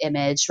carpet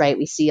image, right?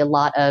 We see a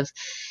lot of,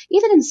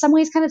 even in some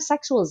ways, kind of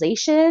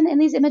sexualization in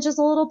these images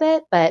a little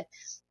bit, but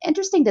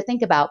interesting to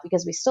think about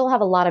because we still have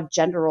a lot of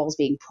gender roles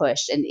being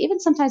pushed and even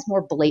sometimes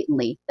more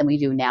blatantly than we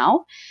do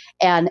now.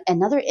 And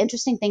another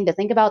interesting thing to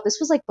think about, this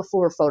was like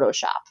before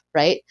Photoshop,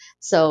 right?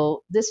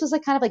 So this was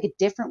like kind of like a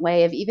different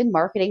way of even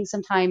marketing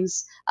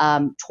sometimes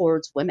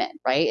towards women,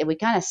 right? And we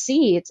kind of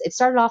see it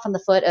started off on the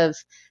foot of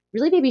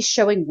really maybe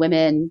showing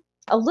women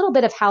a little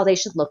bit of how they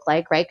should look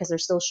like, right? Because they're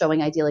still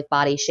showing idyllic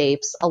body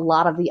shapes. A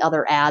lot of the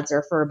other ads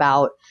are for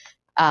about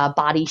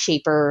body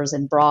shapers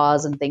and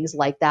bras and things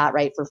like that,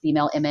 right? For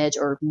female image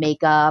or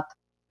makeup,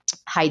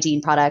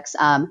 hygiene products.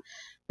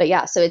 But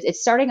yeah, so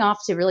it's starting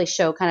off to really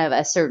show kind of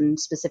a certain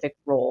specific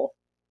role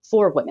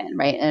for women,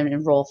 right? And a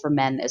role for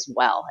men as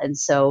well. And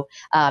so,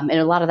 and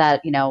a lot of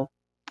that,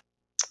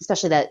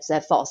 especially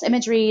that false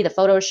imagery, the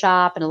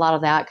Photoshop, and a lot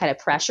of that kind of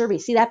pressure, we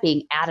see that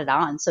being added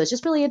on. So it's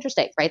just really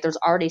interesting, right? There's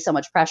already so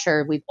much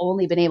pressure. We've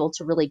only been able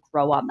to really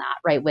grow on that,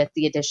 right? With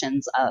the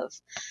additions of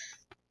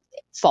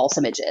false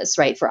images,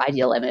 right? For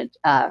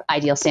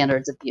ideal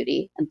standards of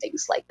beauty and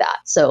things like that.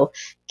 So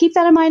keep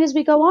that in mind as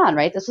we go on,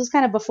 right? This was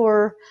kind of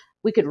before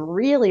we could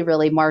really,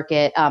 really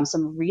market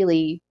some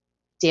really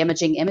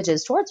damaging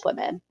images towards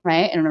women,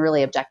 right? In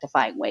really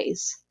objectifying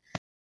ways.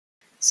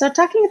 So,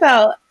 talking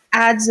about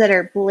ads that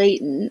are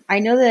blatant, I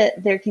know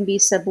that there can be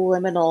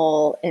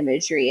subliminal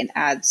imagery in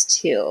ads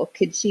too.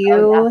 Could Oh, yeah.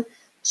 you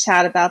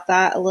chat about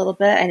that a little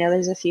bit? I know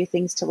there's a few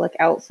things to look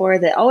out for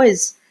that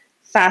always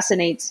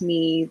fascinates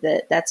me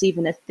that that's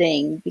even a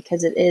thing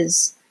because it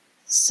is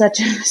such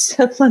a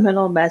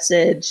subliminal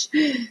message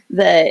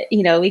that,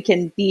 we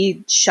can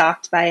be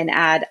shocked by an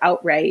ad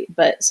outright,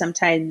 but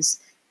sometimes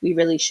we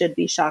really should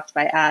be shocked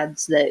by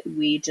ads that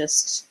we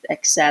just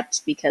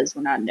accept because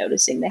we're not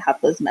noticing they have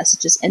those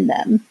messages in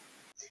them.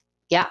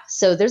 Yeah.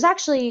 So there's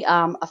actually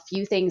a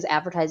few things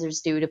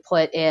advertisers do to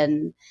put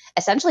in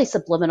essentially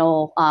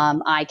subliminal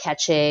eye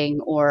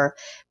catching or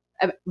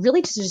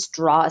really to just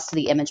draw us to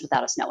the image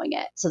without us knowing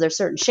it. So there's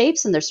certain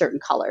shapes and there's certain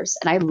colors.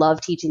 And I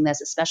love teaching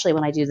this, especially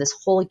when I do this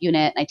whole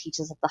unit and I teach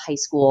this at the high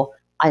school.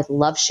 I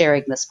love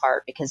sharing this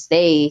part because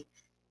they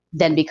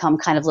then become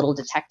kind of little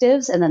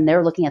detectives, and then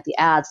they're looking at the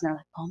ads and they're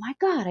like, oh my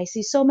God, I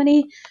see so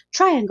many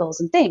triangles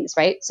and things,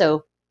 right?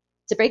 So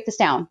to break this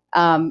down,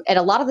 and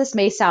a lot of this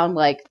may sound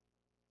like,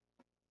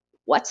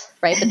 what,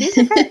 right? But these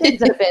are kind of things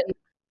that have been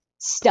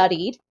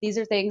studied. These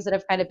are things that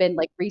have kind of been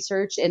like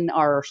research in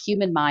our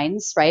human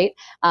minds, right?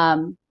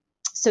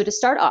 So to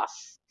start off,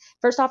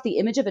 first off, the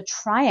image of a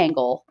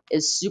triangle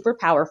is super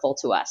powerful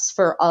to us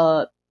for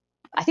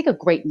I think a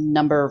great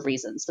number of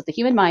reasons. But the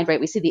human mind, right?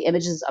 We see the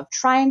images of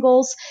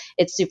triangles.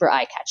 It's super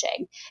eye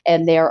catching,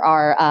 and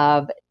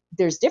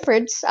there's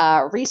different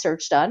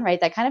research done, right?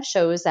 That kind of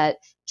shows that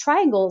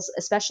triangles,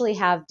 especially,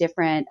 have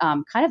different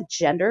kind of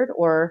gendered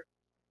or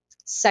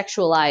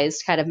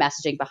sexualized kind of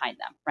messaging behind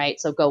them, right?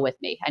 So go with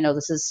me. I know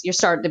you're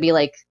starting to be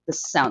like,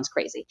 this sounds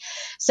crazy.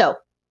 So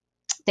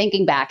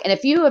thinking back, and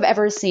if you have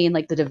ever seen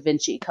like the Da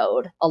Vinci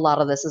Code, a lot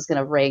of this is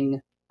going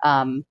to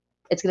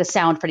it's going to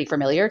sound pretty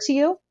familiar to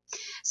you.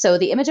 So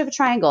the image of a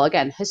triangle,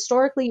 again,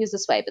 historically used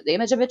this way, but the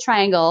image of a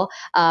triangle,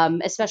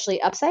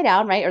 especially upside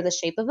down, right, or the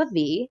shape of a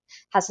V,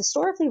 has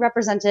historically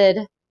represented,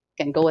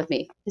 again, go with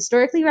me,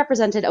 historically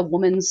represented a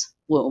woman's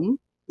womb,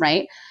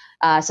 right?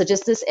 So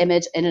just this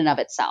image in and of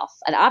itself.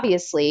 And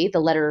obviously the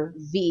letter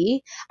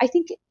V, I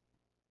think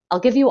I'll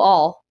give you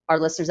all our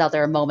listeners out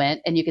there a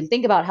moment, and you can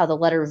think about how the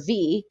letter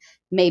V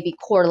may be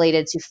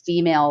correlated to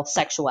female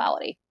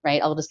sexuality,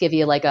 right? I'll just give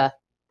you like a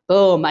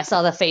boom. I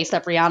saw the face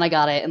that Brianna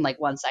got it in like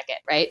 1 second,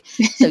 right?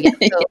 So yeah,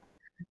 so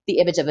the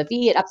image of a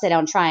V, an upside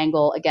down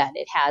triangle, again,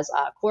 it has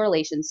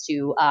correlations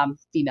to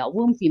female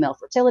womb, female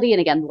fertility, and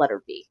again, the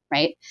letter V,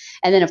 right?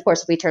 And then, of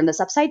course, if we turn this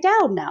upside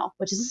down now,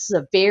 this is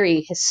a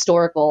very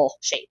historical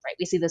shape, right?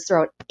 We see this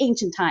throughout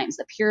ancient times,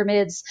 the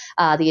pyramids,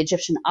 the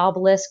Egyptian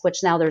obelisk, which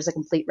now there's a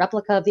complete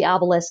replica of the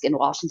obelisk in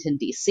Washington,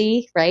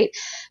 D.C., right?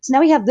 So now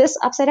we have this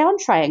upside down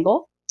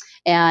triangle.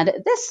 And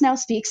this now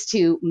speaks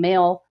to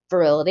male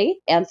virility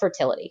and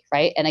fertility,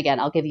 right? And again,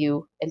 I'll give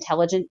you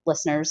intelligent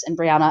listeners and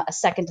Brianna a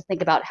second to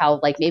think about how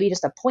like maybe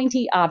just a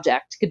pointy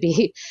object could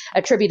be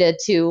attributed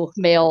to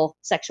male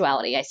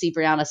sexuality. I see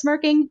Brianna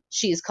smirking.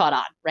 She's caught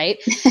on, right?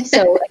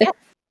 So again,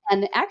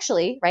 and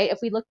actually, right, if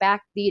we look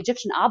back, the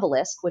Egyptian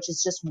obelisk, which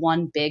is just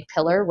one big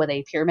pillar with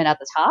a pyramid at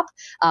the top,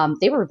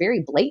 they were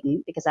very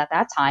blatant because at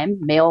that time,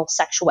 male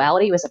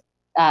sexuality was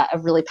a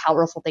really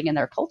powerful thing in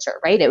their culture,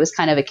 right? It was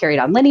kind of a carried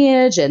on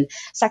lineage, and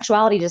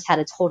sexuality just had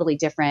a totally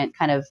different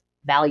kind of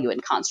value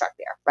and construct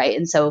there, right?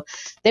 And so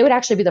they would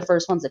actually be the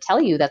first ones to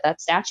tell you that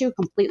that statue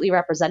completely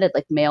represented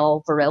like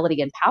male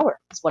virility and power.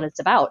 That's what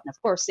it's about. And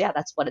of course, yeah,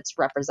 that's what it's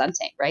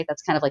representing, right?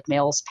 That's kind of like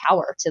male's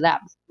power to them,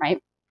 right?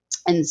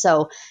 And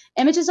so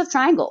images of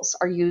triangles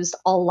are used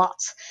a lot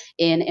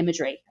in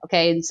imagery.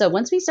 Okay. And so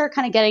once we start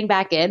kind of getting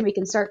back in, we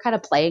can start kind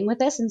of playing with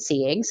this and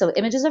seeing. So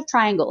images of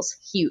triangles,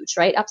 huge,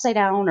 right? Upside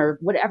down or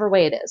whatever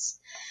way it is.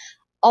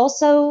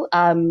 Also,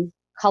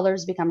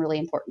 colors become really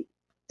important.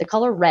 The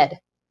color red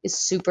is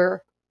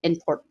super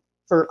important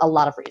for a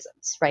lot of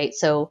reasons, right?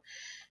 So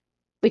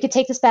we could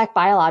take this back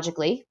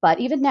biologically, but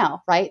even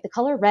now, right? The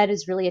color red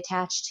is really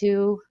attached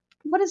to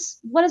what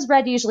is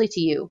red usually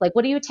to you? Like,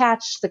 what do you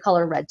attach the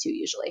color red to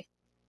usually?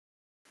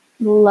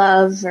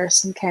 Love or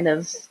some kind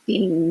of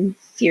being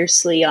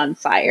fiercely on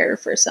fire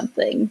for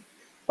something,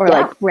 or Yeah.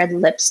 like red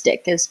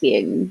lipstick as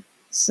being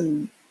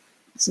some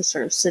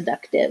sort of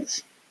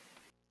seductive.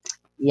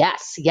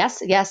 Yes,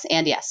 yes, yes,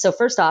 and yes. So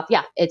first off,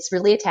 yeah, it's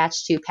really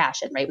attached to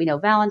passion, right? We know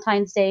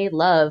Valentine's Day,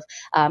 love,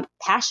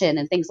 passion,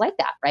 and things like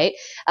that, right?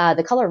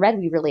 The color red,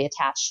 we really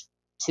attach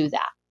to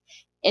that.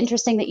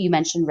 Interesting that you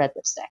mentioned red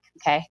lipstick,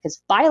 okay?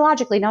 Because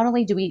biologically, not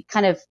only do we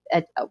kind of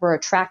we're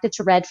attracted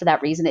to red for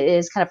that reason, it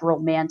is kind of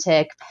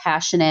romantic,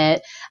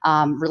 passionate,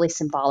 really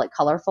symbolic,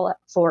 colorful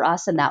for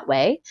us in that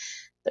way,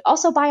 but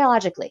also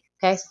biologically,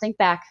 okay? So think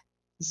back.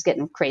 This is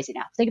getting crazy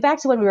now. Think back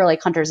to when we were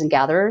like hunters and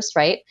gatherers,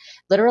 right?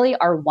 Literally,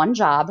 our one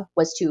job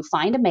was to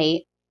find a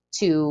mate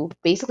to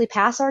basically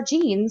pass our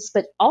genes,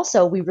 but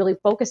also we really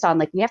focused on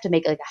like we have to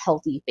make like a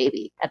healthy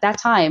baby. At that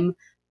time,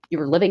 you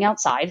were living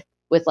outside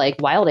with like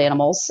wild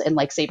animals and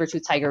like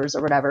saber-tooth tigers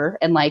or whatever.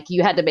 And like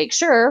you had to make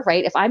sure,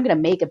 right? If I'm going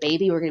to make a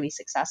baby, we're going to be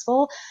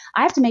successful.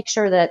 I have to make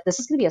sure that this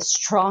is going to be a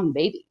strong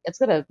baby. It's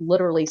going to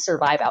literally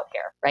survive out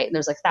here, right? And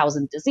there's like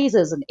 1,000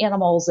 diseases and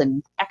animals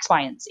and X,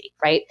 Y, and Z,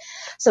 right?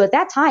 So at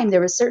that time,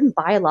 there was certain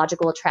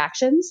biological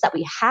attractions that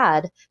we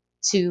had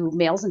to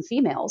males and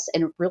females,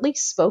 and it really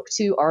spoke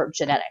to our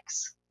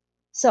genetics.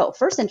 So,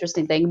 first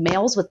interesting thing,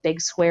 males with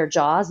big square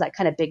jaws, that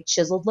kind of big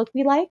chiseled look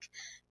we like.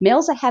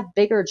 Males that have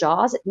bigger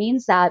jaws, it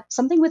means that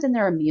something within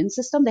their immune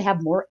system, they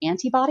have more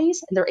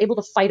antibodies and they're able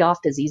to fight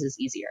off diseases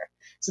easier.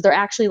 So they're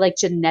actually like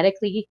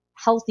genetically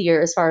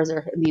healthier as far as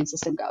their immune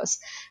system goes.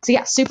 So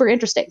yeah, super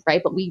interesting,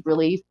 right? But we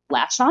really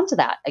latched onto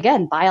that.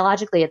 Again,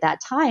 biologically at that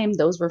time,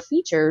 those were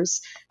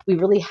features we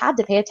really had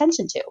to pay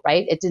attention to,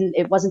 right?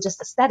 It wasn't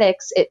just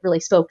aesthetics, it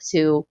really spoke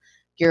to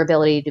your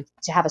ability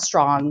to have a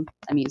strong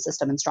immune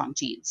system and strong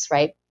genes,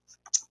 right?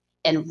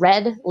 and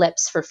red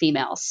lips for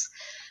females.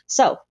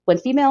 So when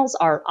females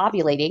are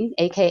ovulating,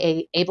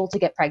 aka able to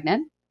get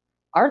pregnant,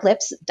 our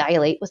lips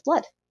dilate with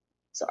blood.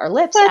 So our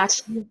lips What?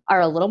 actually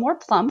are a little more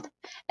plump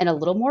and a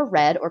little more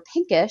red or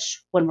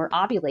pinkish when we're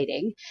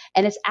ovulating.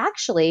 And it's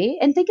actually,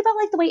 and think about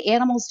like the way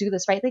animals do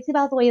this, right? Think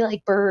about the way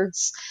like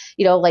birds,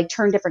 like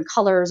turn different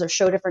colors or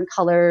show different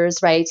colors,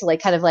 right? To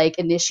like kind of like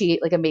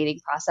initiate like a mating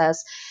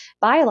process.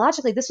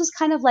 Biologically, this was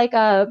kind of like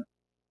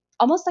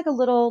almost like a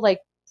little like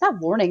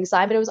not warning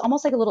sign, but it was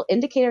almost like a little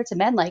indicator to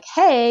men like,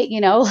 hey,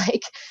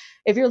 like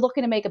if you're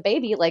looking to make a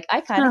baby, like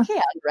I kind of Huh.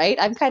 can, right?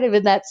 I'm kind of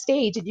in that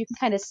stage and you can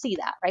kind of see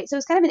that, right? So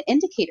it's kind of an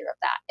indicator of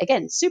that.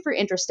 Again, super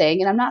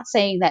interesting. And I'm not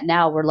saying that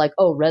now we're like,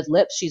 oh, red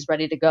lips, she's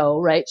ready to go,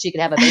 right? She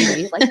could have a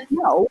baby. Like,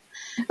 no.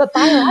 But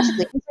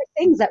biologically, these are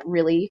things that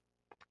really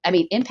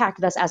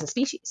impacted us as a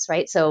species,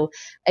 right? So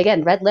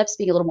again, red lips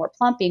being a little more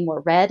plump, being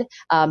more red,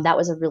 that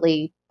was a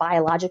really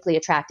biologically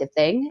attractive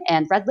thing.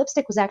 And red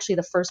lipstick was actually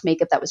the first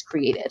makeup that was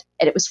created.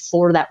 And it was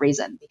for that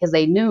reason, because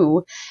they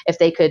knew if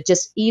they could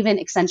just even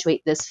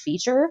accentuate this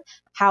feature,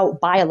 how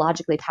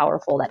biologically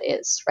powerful that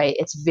is, right?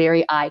 It's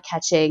very eye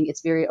catching.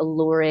 It's very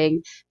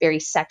alluring, very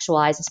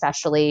sexualized,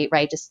 especially,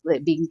 right? Just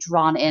being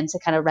drawn into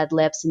kind of red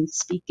lips and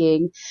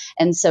speaking.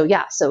 And so,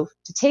 yeah, so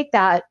to take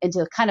that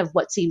into kind of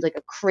what seemed like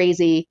a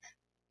crazy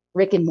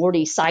Rick and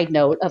Morty side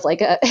note of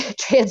like a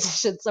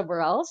transition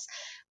somewhere else,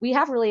 we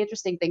have really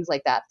interesting things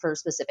like that for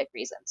specific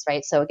reasons,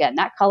 right? So again,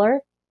 that color,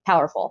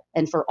 powerful.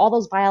 And for all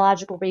those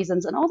biological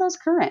reasons and all those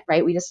current,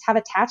 right? We just have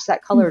attached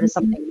that color to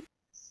something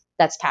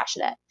that's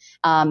passionate.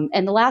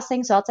 And the last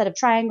thing, so outside of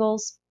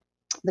triangles,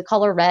 the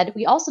color red.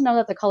 We also know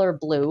that the color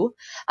blue,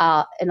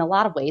 in a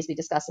lot of ways, we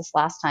discussed this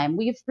last time,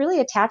 we've really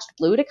attached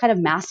blue to kind of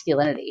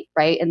masculinity,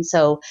 right? And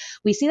so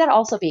we see that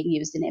also being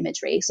used in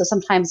imagery. So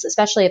sometimes,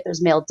 especially if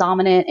there's male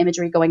dominant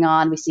imagery going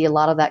on, we see a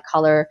lot of that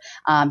color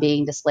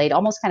being displayed,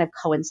 almost kind of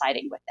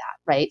coinciding with that,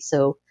 right?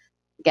 So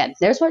again,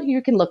 there's what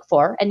you can look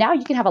for. And now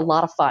you can have a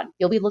lot of fun.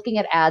 You'll be looking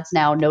at ads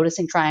now,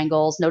 noticing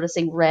triangles,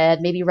 noticing red,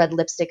 maybe red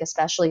lipstick,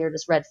 especially, or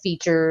just red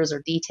features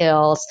or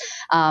details.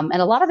 And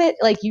a lot of it,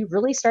 like you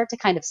really start to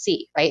kind of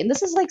see, right? And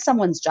this is like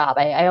someone's job.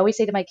 I always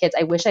say to my kids,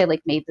 I wish I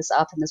like made this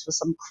up and this was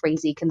some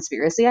crazy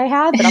conspiracy I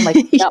had, but I'm like,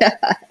 no,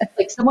 Yeah.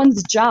 like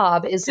someone's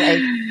job is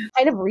like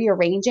kind of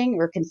rearranging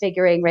or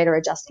configuring, right? Or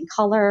adjusting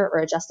color or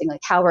adjusting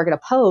like how we're going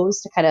to pose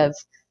to kind of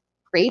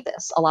create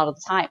this a lot of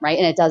the time, right?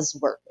 And it does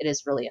work. It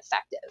is really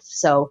effective.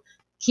 So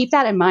keep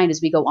that in mind as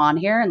we go on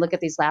here and look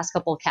at these last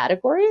couple of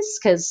categories,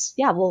 because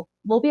yeah, we'll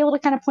be able to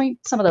kind of point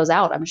some of those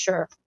out, I'm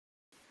sure.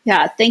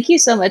 Yeah, thank you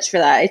so much for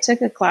that. I took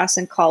a class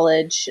in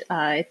college.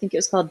 I think it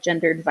was called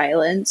Gendered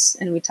Violence,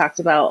 and we talked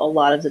about a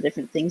lot of the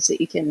different things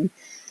that you can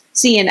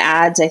see in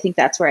ads. I think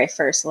that's where I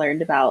first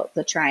learned about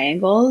the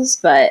triangles,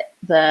 but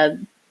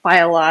the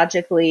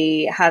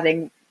biologically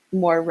having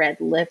more red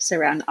lips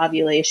around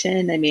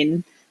ovulation. I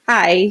mean,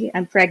 hi,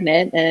 I'm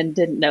pregnant and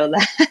didn't know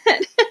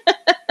that.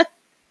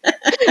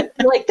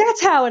 You're like,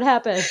 that's how it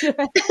happened.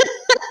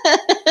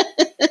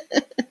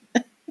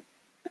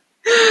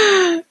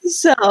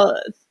 So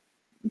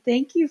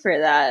thank you for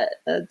that.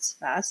 That's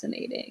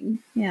fascinating.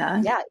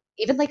 Yeah. Yeah,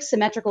 even like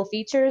symmetrical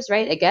features,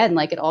 right? Again,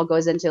 like it all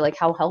goes into like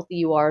how healthy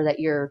you are that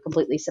you're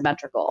completely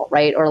symmetrical,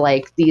 right? Or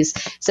like these.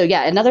 So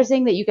yeah, another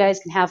thing that you guys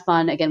can have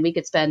fun. Again, we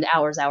could spend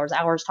hours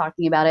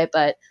talking about it,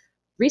 but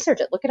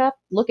research it, look it up,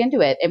 look into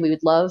it, and we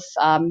would love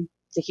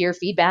to hear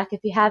feedback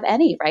if you have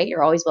any. Right,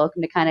 you're always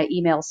welcome to kind of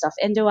email stuff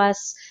into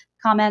us,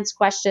 comments,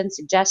 questions,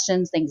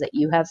 suggestions, things that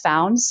you have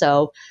found.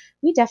 So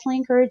we definitely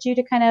encourage you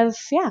to kind of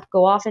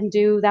go off and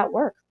do that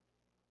work.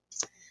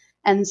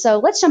 And so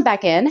let's jump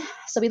back in.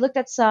 So we looked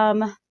at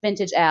some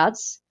vintage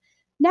ads.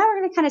 Now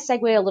we're going to kind of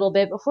segue a little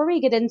bit before we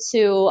get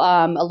into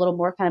a little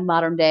more kind of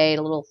modern day,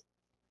 a little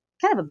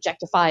kind of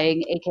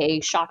objectifying,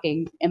 aka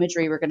shocking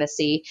imagery we're going to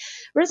see.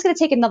 We're just going to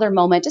take another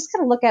moment, just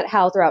kind of look at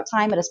how throughout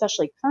time, and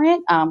especially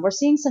current, we're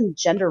seeing some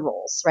gender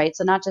roles, right?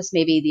 So not just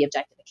maybe the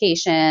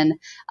objectification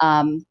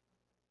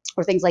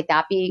or things like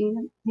that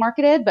being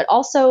marketed, but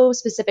also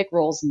specific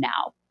roles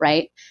now,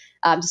 right?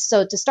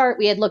 So to start,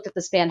 we had looked at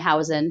the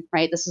Spanhausen,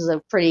 right? This is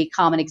a pretty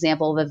common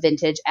example of a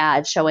vintage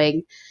ad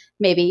showing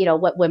maybe,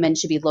 what women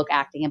should be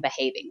acting and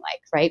behaving like,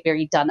 right?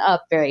 Very done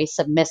up, very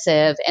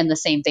submissive, and the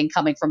same thing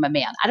coming from a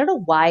man. I don't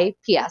know why,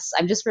 P.S.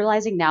 I'm just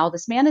realizing now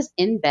this man is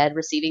in bed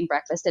receiving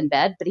breakfast in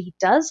bed, but he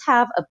does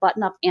have a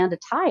button up and a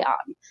tie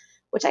on,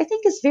 which I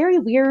think is very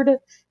weird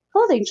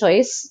clothing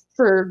choice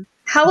for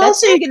How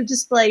else are you going to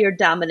display your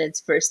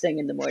dominance first thing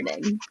in the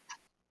morning?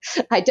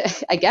 I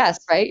guess,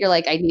 right? You're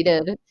like, I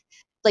needed,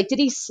 like, did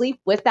he sleep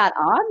with that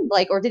on?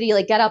 Like, or did he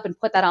like get up and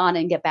put that on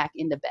and get back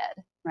into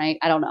bed? Right?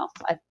 I don't know.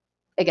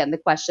 Again, the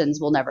questions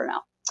we'll never know.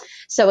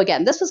 So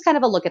again, this was kind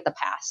of a look at the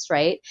past,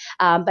 right?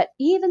 But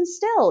even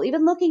still,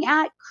 even looking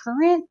at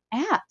current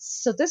ads.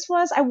 So this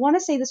was, I want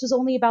to say this was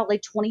only about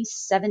like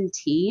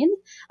 2017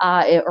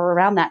 or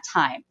around that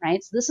time,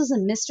 right? So this is a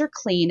Mr.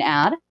 Clean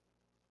ad.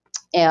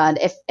 And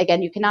if,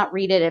 again, you cannot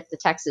read it if the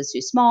text is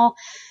too small,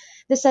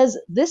 this says,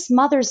 "This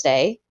Mother's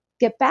Day,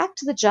 get back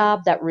to the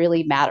job that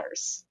really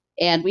matters."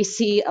 And we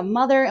see a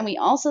mother, and we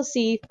also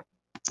see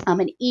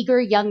an eager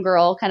young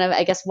girl, kind of,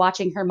 I guess,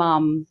 watching her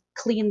mom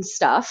clean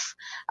stuff.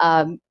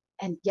 And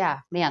yeah,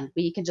 man,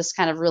 we can just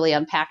kind of really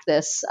unpack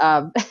this.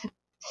 I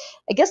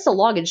guess the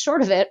long and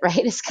short of it,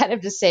 right, is kind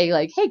of just saying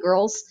like, hey,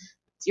 girls,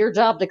 it's your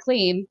job to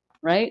clean,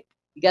 right?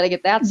 You got to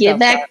get that Get stuff done.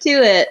 back to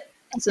it.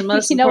 It's the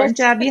most you know important what's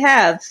job you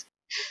have.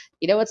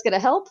 you know what's going to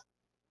help?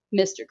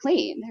 Mr.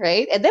 Clean,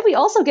 right? And then we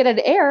also get an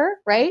air,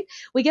 right?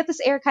 We get this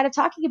air kind of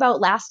talking about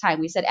last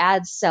time we said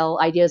ads sell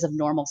ideas of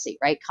normalcy,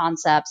 right?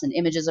 Concepts and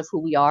images of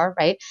who we are,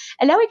 right?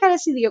 And now we kind of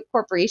see the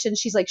corporation.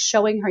 She's like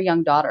showing her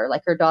young daughter,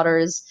 like her daughter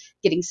is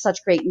getting such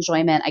great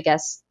enjoyment, I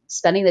guess,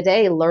 spending the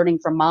day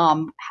learning from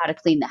mom how to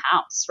clean the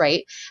house,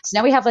 right? So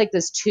now we have like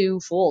this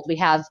twofold. We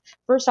have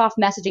first off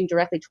messaging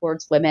directly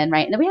towards women,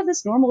 right? And then we have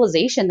this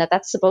normalization that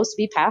that's supposed to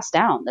be passed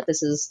down, that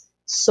this is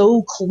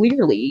so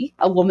clearly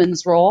a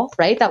woman's role,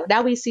 right? That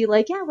now we see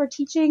like, yeah, we're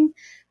teaching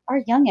our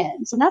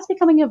youngins, and that's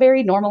becoming a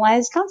very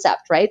normalized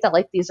concept, right? That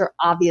like these are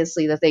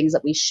obviously the things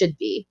that we should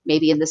be,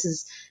 maybe, and this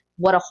is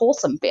what a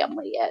wholesome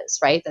family is,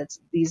 right? That's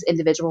these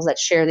individuals that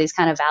share these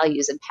kind of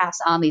values and pass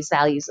on these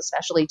values,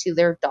 especially to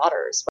their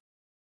daughters.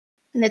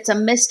 And it's a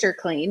Mr.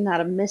 Clean,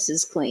 not a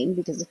Mrs. Clean,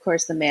 because of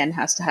course the man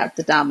has to have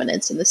the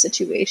dominance in the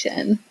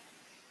situation.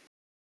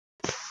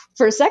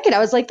 For a second, I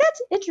was like,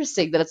 that's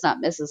interesting that it's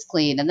not Mrs.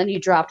 Clean. And then you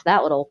dropped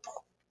that little,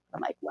 I'm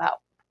like, wow,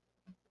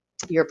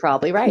 you're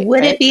probably right.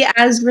 Would right? it be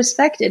as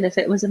respected if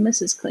it was a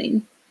Mrs.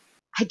 Clean?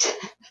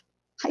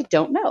 I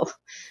don't know.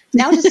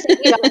 Now just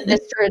thinking about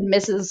Mr. and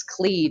Mrs.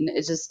 Clean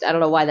is just, I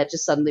don't know why that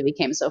just suddenly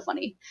became so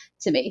funny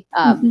to me.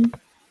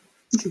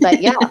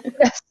 But yeah,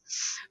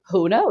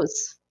 who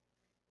knows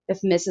if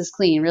Mrs.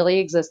 Clean really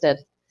existed.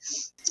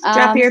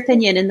 Drop your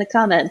opinion in the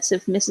comments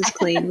if Mrs.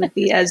 Clean would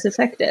be as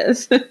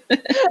effective.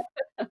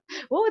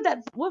 What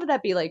would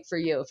that be like for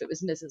you if it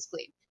was Mrs.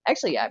 Clean?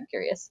 Actually, yeah, I'm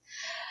curious.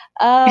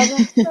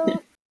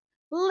 So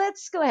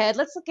let's go ahead.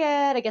 Let's look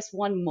at, I guess,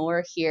 one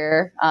more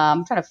here.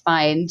 I'm trying to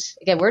find,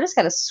 again, we're just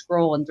kind of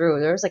scrolling through.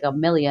 There's like a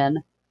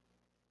million.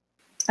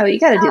 Oh, you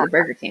got to do the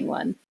Burger King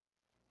one.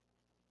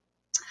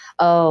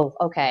 Oh,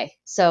 okay.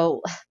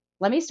 So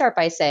let me start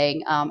by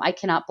saying I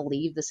cannot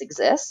believe this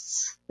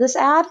exists, this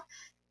ad.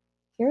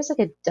 Here's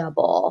like a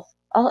double.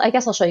 I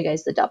guess I'll show you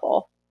guys the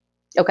double.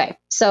 Okay.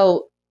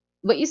 So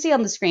what you see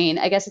on the screen,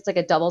 I guess it's like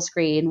a double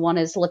screen. One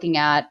is looking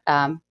at,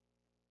 I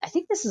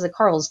think this is a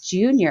Carl's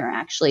Jr.,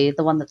 actually,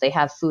 the one that they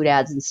have food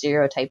ads and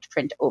stereotyped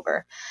print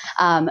over.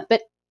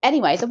 But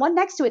anyway, the one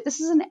next to it,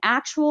 this is an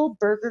actual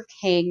Burger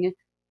King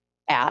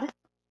ad.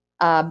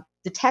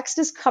 The text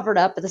is covered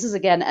up, but this is,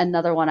 again,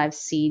 another one I've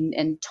seen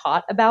and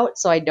taught about,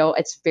 so I know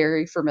it's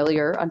very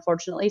familiar,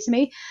 unfortunately, to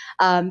me.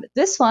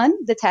 This one,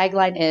 the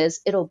tagline is,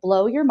 "It'll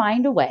blow your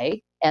mind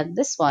away," and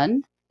this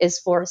one is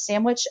for a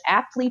sandwich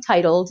aptly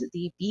titled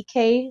the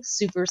BK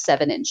Super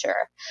 7-incher.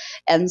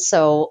 And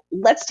so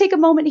let's take a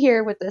moment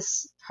here with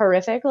this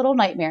horrific little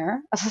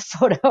nightmare of a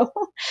photo.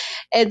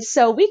 And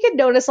so we can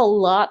notice a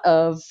lot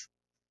of,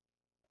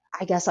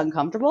 I guess,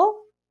 uncomfortable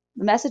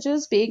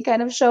messages being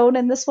kind of shown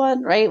in this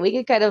one, right? We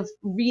could kind of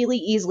really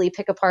easily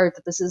pick apart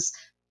that this is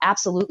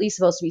absolutely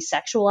supposed to be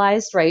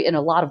sexualized, right, in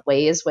a lot of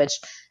ways, which,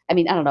 I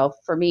mean, I don't know.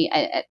 For me,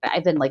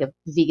 I've been like a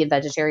vegan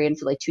vegetarian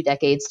for like 2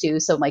 decades too.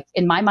 So, like,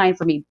 in my mind,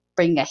 for me,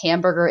 bringing a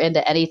hamburger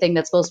into anything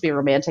that's supposed to be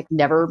romantic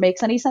never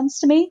makes any sense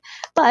to me.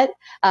 But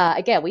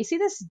again, we see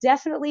this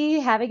definitely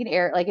having an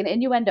air, like an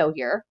innuendo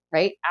here,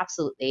 right?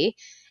 Absolutely.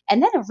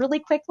 And then a really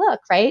quick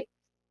look, right?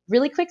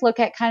 Really quick look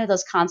at kind of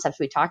those concepts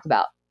we talked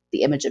about,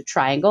 the image of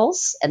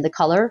triangles and the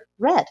color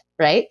red,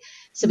 right?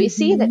 So we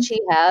see that she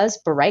has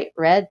bright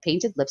red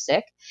painted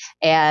lipstick.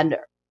 And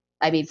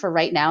I mean, for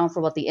right now,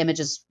 for what the image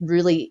is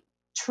really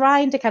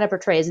trying to kind of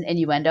portray as an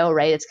innuendo,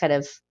 right? It's kind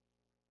of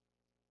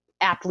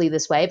aptly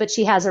this way, but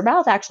she has her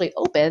mouth actually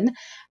open,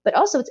 but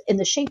also it's in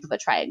the shape of a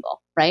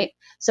triangle, right?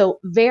 So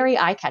very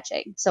eye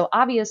catching. So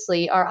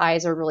obviously, our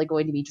eyes are really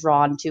going to be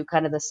drawn to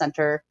kind of the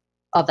center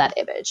of that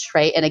image,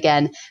 right? And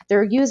again,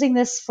 they're using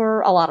this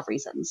for a lot of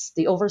reasons.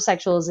 The over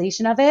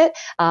sexualization of it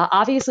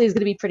obviously is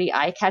going to be pretty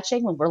eye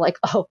catching when we're like,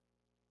 oh,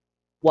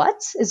 what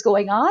is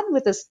going on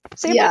with this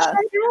sandwich right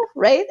now,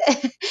 right?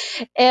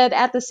 And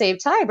at the same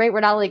time, right, we're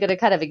not only going to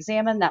kind of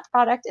examine that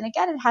product, and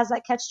again, it has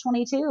that catch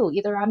 22.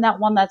 Either I'm that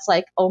one that's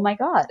like, oh my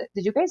God,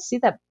 did you guys see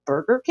that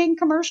Burger King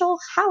commercial?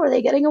 How are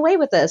they getting away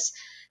with this?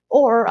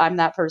 Or I'm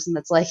that person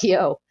that's like,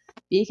 yo,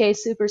 BK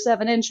Super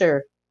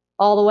 7-incher,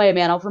 all the way,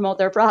 man. I'll promote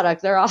their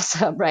product. They're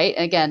awesome, right?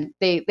 And again,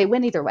 they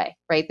win either way,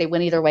 right? They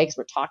win either way because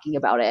we're talking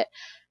about it.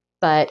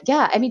 But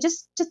yeah, I mean,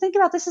 just to think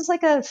about this as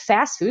like a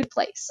fast food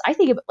place. I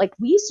think like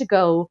we used to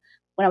go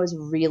when I was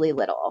really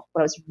little.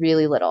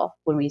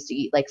 When we used to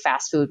eat like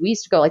fast food, we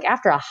used to go like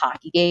after a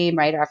hockey game,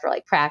 right? Or after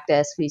like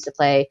practice, we used to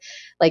play.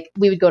 Like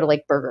we would go to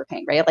like Burger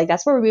King, right? Like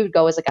that's where we would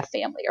go as like a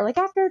family. Or like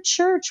after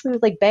church, we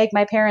would like beg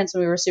my parents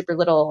when we were super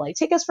little, like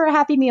take us for a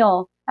Happy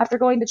Meal after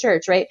going to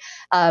church, right?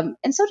 And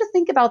so to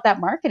think about that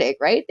marketing,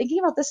 right? Thinking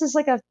about this as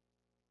like a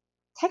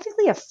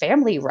technically a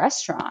family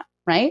restaurant,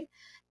 right?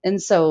 And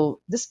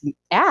so this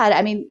ad,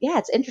 I mean, yeah,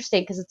 it's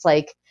interesting because it's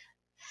like,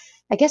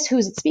 I guess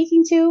who's it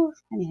speaking to?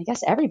 I mean, I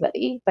guess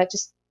everybody, but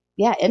just,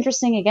 yeah,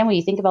 interesting again when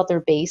you think about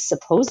their base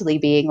supposedly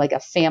being like a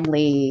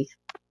family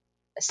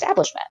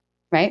establishment,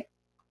 right?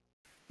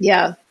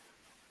 Yeah.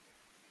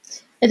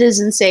 It is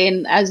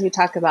insane. As we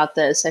talk about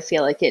this, I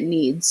feel like it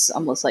needs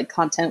almost like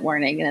content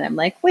warning. And I'm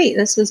like, wait,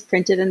 this was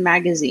printed in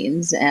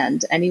magazines,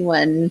 and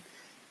anyone,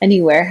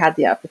 anywhere had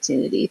the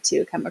opportunity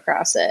to come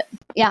across it.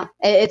 Yeah,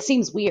 it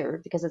seems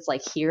weird because it's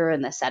like here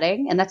in the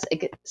setting. And that's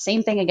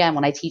same thing again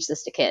when I teach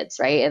this to kids,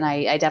 right? And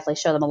I definitely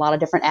show them a lot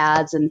of different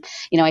ads. And,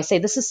 I say,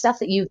 this is stuff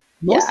that you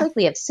most Yeah.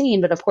 likely have seen,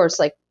 but of course,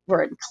 like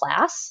we're in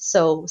class.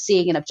 So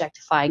seeing an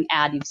objectifying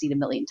ad you've seen a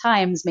million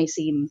times may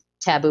seem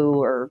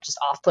taboo or just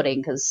off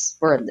putting because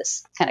we're in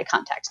this kind of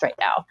context right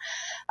now.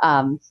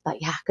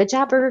 But yeah, good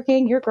job, Burger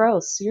King. You're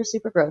gross. You're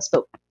super gross.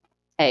 But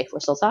hey, we're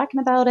still talking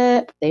about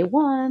it. They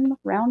won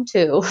round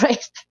 2,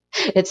 right?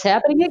 It's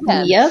happening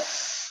again. Yep.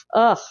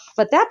 Ugh.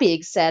 But that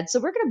being said, so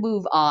we're going to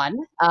move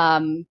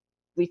on.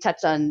 We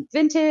touched on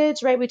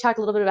vintage, right? We talked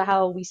a little bit about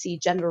how we see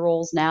gender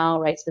roles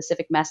now, right?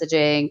 Specific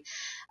messaging.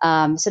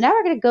 So now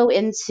we're going to go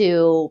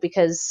into,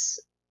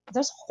 because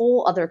there's a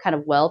whole other kind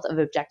of wealth of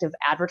objective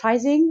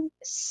advertising.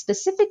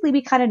 Specifically,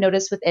 we kind of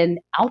notice within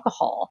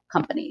alcohol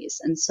companies.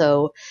 And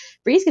so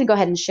Bree's going to go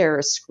ahead and share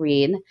a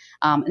screen.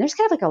 And there's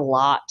kind of like a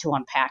lot to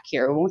unpack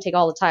here. We won't take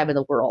all the time in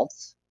the world,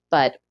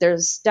 but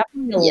there's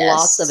definitely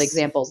lots of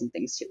examples and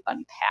things to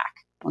unpack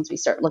once we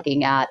start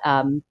looking at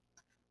a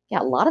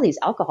lot of these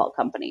alcohol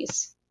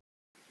companies.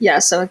 Yeah,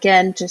 so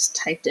again, just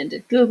typed into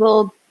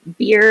Google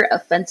beer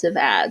offensive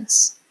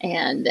ads,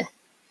 and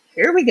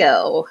here we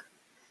go.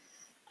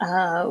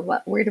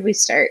 Where do we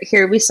start?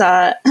 Here we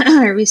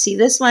see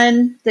this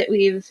one that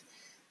we've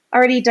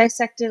already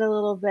dissected a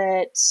little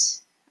bit.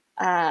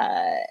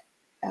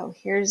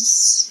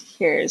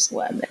 Here's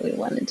one that we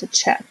wanted to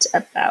chat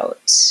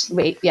about.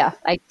 Wait, yeah.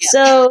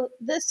 So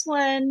this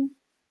one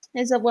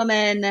is a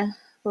woman.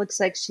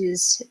 Looks like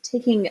she's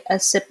taking a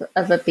sip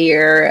of a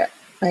beer.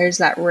 There's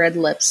that red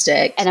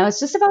lipstick. And I was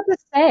just about to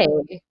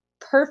say,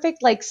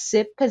 perfect like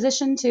sip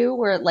position too,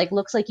 where it like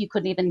looks like you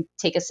couldn't even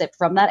take a sip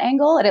from that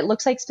angle. And it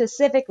looks like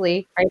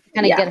specifically, right, to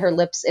kind of get her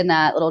lips in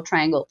that little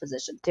triangle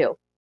position too.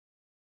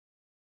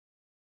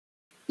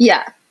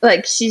 Yeah,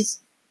 like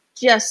she's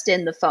just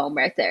in the foam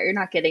right there. You're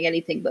not getting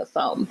anything but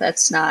foam.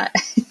 That's not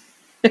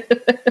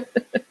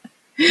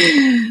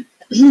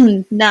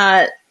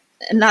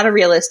not a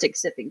realistic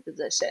sipping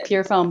position.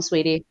 Pure foam,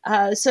 sweetie.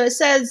 So it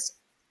says,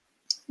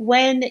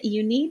 when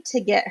you need to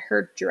get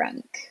her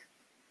drunk.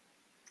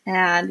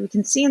 And we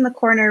can see in the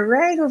corner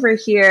right over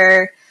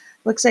here,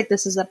 looks like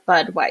this is a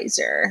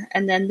Budweiser.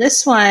 And then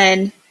this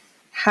one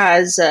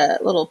has a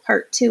little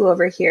part 2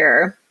 over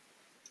here.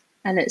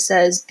 And it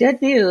says,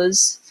 good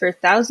news for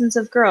thousands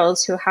of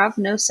girls who have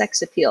no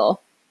sex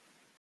appeal.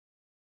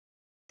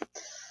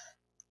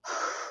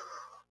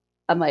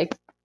 I'm like,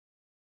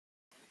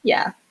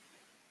 yeah,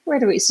 where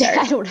do we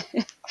start?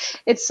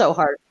 It's so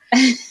hard.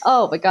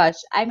 Oh my gosh.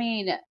 I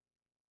mean,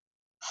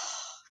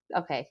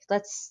 okay,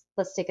 let's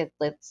take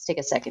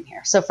a second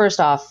here. So first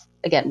off,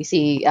 again, we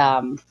see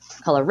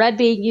color red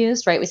being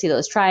used, right? We see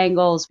those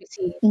triangles. We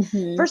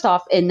see first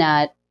off in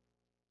that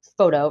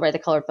photo, right, the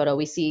colored photo,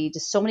 we see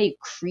just so many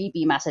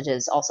creepy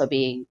messages also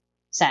being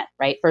sent,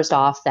 right? First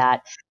off,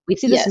 that we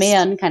see this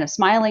man kind of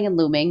smiling and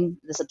looming,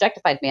 this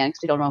objectified man, because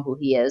we don't know who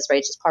he is, right?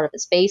 It's just part of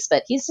his face,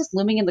 but he's just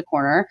looming in the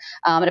corner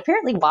and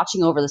apparently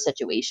watching over the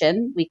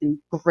situation. We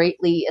can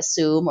greatly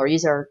assume or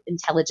use our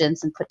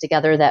intelligence and put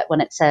together that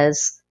when it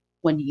says,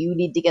 when you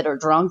need to get her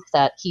drunk,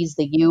 that he's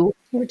the you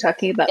we're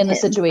talking about in the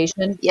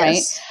situation,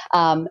 yes.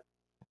 right?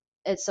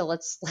 And so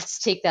let's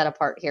take that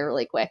apart here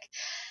really quick.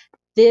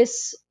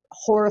 This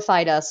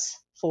horrified us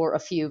for a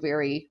few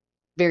very,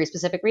 very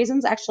specific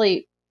reasons.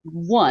 Actually,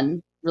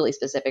 one really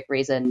specific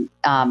reason,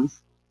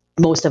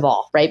 most of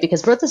all, right?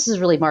 Because what this is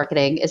really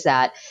marketing is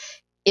that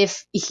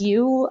if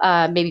you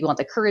maybe want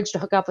the courage to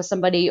hook up with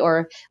somebody,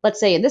 or let's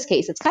say in this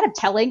case, it's kind of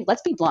telling,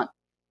 let's be blunt.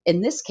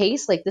 In this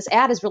case, like this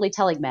ad is really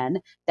telling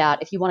men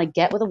that if you want to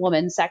get with a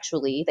woman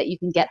sexually, that you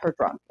can get her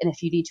drunk. And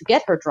if you need to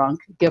get her drunk,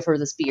 give her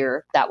this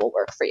beer, that will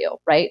work for you,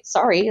 right?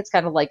 Sorry, it's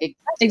kind of like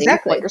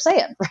exactly what you're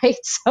saying, right?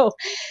 So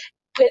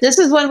this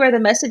is one where the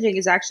messaging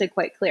is actually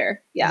quite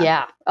clear. Yeah.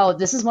 Yeah. Oh,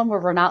 this is one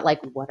where we're not like,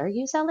 what are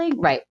you selling?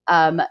 Right.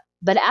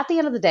 But at the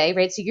end of the day,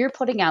 right, so you're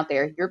putting out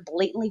there, you're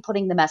blatantly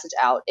putting the message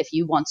out if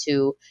you want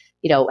to,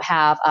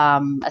 have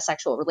a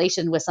sexual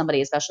relation with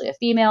somebody, especially a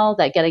female,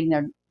 that getting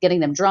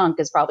them drunk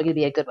is probably going to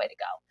be a good way to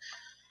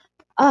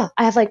go.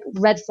 I have like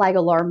red flag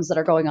alarms that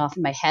are going off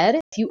in my head.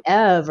 If you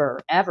ever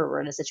were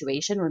in a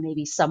situation where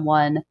maybe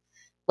someone,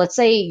 let's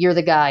say you're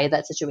the guy in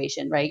that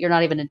situation, right? You're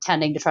not even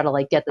intending to try to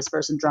like get this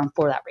person drunk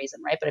for that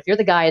reason, right? But if you're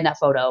the guy in that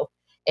photo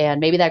and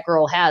maybe that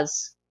girl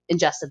has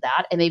ingested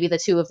that and maybe the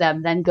two of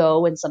them then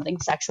go and something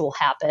sexual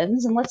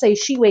happens, and let's say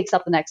she wakes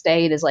up the next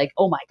day and is like,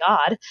 oh my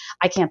God,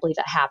 I can't believe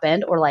that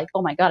happened, or like,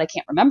 oh my God, I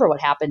can't remember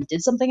what happened.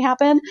 Did something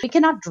happen? We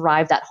cannot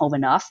drive that home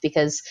enough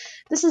because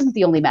this isn't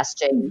the only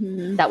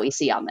messaging that we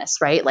see on this,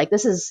 right? Like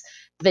this is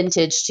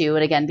vintage too,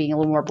 and again being a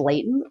little more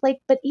blatant, like,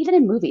 but even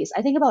in movies,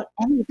 I think about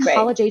any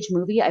college age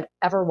movie I've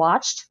ever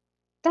watched,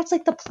 that's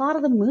like the plot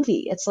of the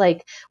movie. It's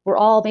like we're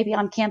all maybe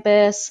on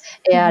campus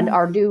and Mhm.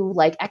 our new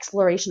like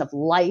exploration of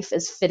life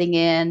is fitting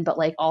in, but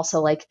like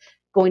also like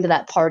going to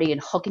that party and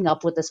hooking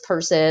up with this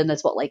person.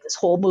 That's what like this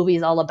whole movie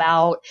is all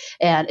about.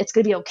 And it's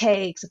going to be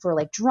okay. Because if we're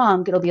like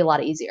drunk, it'll be a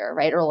lot easier,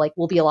 right? Or like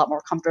we'll be a lot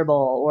more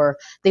comfortable, or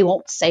they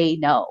won't say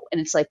no. And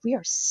it's like, we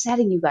are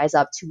setting you guys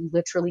up to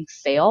literally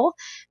fail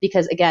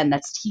because again,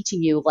 that's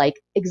teaching you like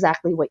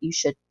exactly what you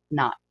should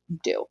not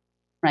do.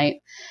 Right.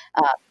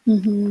 Uh,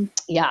 Mhm.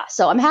 yeah.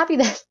 So I'm happy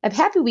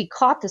we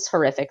caught this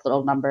horrific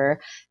little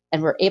number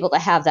and we're able to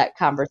have that Right.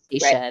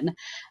 conversation.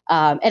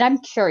 And I'm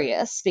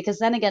curious because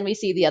then again, we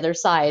see the other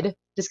side,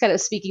 just kind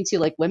of speaking to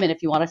like women,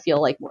 if you want to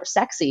feel like more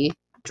sexy,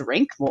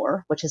 drink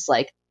more, which is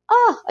like,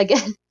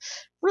 again,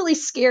 really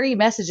scary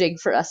messaging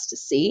for us to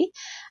see.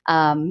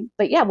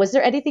 But yeah, was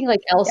there anything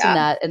like else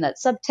Yeah. in that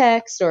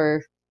subtext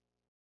or?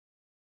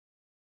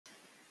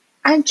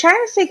 I'm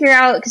trying to figure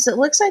out because it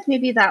looks like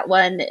maybe that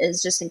one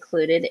is just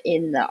included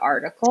in the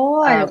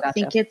article. I Oh, don't gotcha.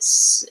 think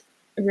it's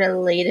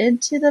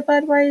related to the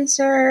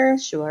Budweiser.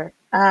 Sure.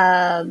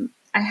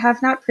 I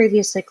have not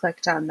previously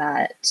clicked on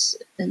that,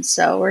 and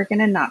so we're going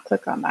to not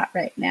click on that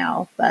right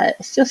now.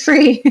 But feel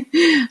free,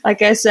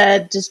 like I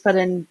said, just put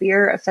in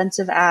beer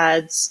offensive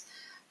ads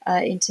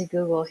into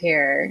Google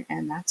here,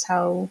 and that's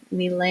how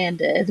we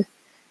landed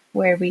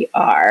where we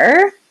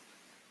are.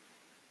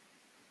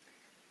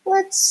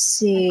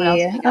 Let's Like what else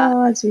see. we got?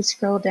 Oh, as we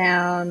scroll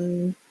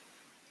down,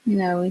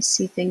 we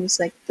see things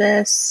like Yeah,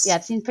 this.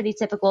 it seems pretty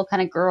typical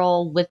kind of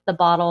girl with the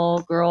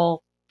bottle,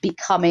 girl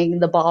becoming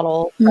the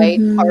bottle, right?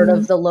 Part Mm-hmm.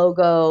 of the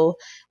logo,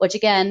 which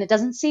again, it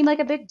doesn't seem like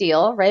a big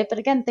deal, right? But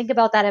again, think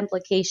about that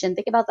implication,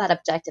 think about that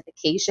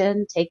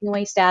objectification, taking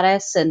away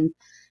status. And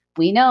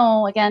we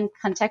know, again,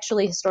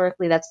 contextually,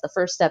 historically, that's the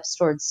first steps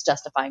towards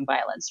justifying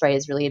violence, right?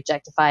 Is really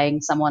objectifying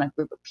someone, a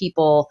group of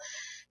people.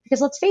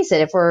 Because let's face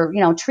it, if we're,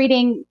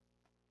 treating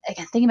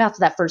again, thinking about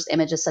that first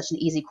image is such an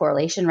easy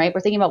correlation, right?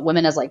 We're thinking about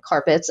women as like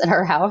carpets in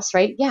our house,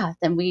 right? Yeah,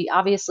 then we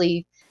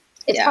obviously,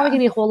 it's probably Yeah. going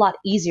to be a whole lot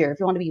easier if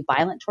you want to be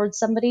violent towards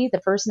somebody, the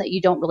person that you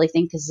don't really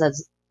think is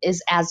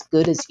as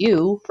good as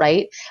you,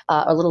 right?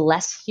 A little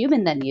less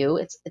human than you.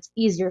 It's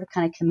easier to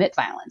kind of commit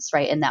violence,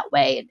 right? In that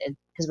way,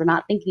 because we're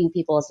not thinking of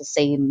people as the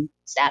same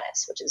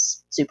status, which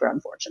is super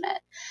unfortunate.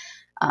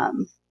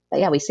 But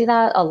yeah, we see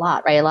that a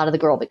lot, right? A lot of the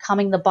girl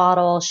becoming the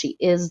bottle, she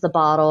is the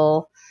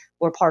bottle.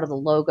 We're part of the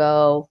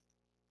logo.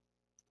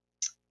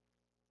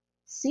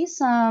 See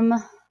some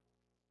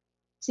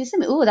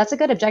ooh, that's a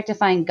good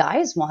objectifying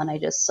guys one I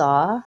just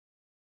saw.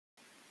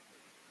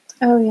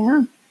 Oh,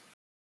 yeah.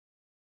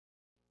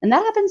 And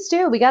that happens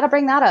too. We got to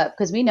bring that up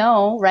because we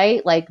know,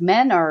 right? Like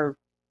men are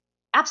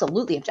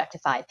absolutely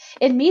objectified.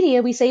 In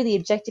media, we say the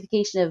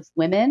objectification of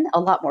women a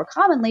lot more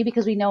commonly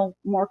because we know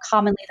more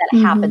commonly that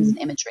happens Mm-hmm.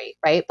 in imagery,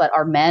 right? But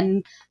are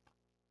men,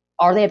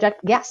 are they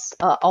object? Yes,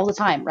 all the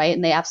time, right?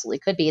 And they absolutely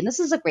could be. And this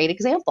is a great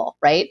example,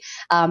 right?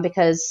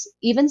 Because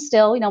even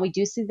still, we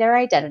do see their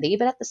identity,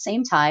 but at the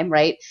same time,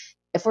 right?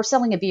 If we're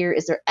selling a beer,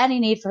 is there any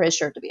need for his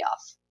shirt to be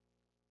off?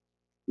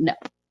 No,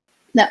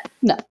 No.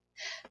 no.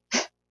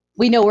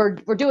 We know we're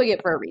doing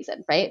it for a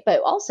reason, right?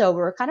 But also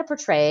we're kind of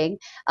portraying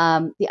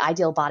the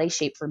ideal body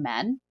shape for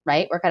men,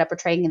 right? We're kind of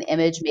portraying an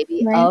image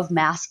maybe Right. of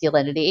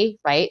masculinity,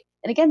 right?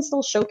 And again,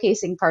 still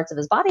showcasing parts of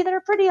his body that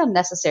are pretty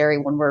unnecessary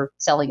when we're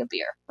selling a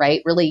beer,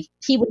 right? Really,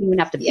 he wouldn't even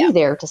have to Yeah. be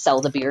there to sell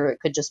the beer. It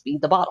could just be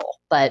the bottle.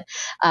 But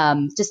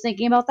just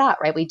thinking about that,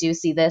 right? We do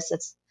see this.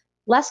 It's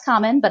less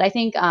common, but I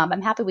think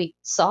I'm happy we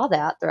saw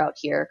that throughout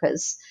here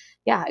because,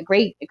 yeah, a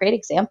great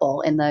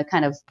example in the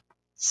kind of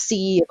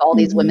sea of all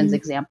these women's Mm-hmm.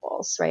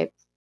 examples, right?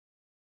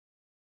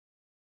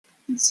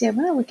 Let's see. I'm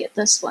going to look at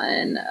this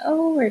one.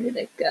 Oh, where did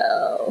it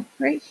go?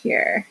 Right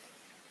here.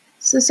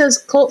 So it says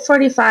Colt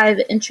 45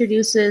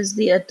 introduces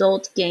the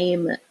adult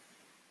game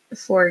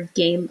for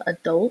game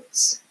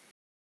adults.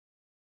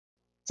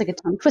 It's like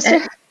a tongue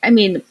twister. I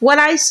mean, what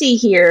I see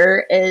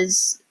here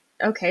is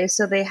okay,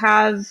 so they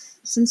have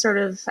some sort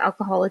of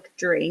alcoholic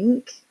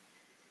drink,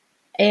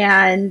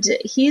 and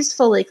he's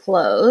fully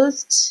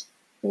clothed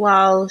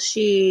while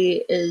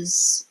she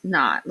is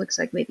not. Looks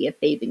like maybe a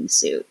bathing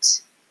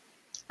suit.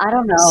 I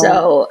don't know.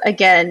 So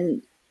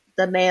again,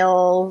 the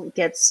male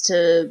gets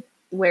to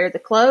wear the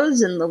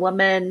clothes, and the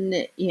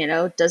woman,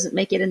 doesn't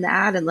make it in the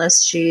ad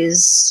unless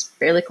she's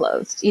fairly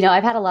clothed.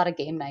 I've had a lot of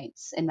game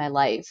nights in my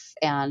life,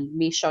 and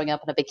me showing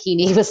up in a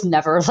bikini was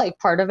never like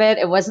part of it.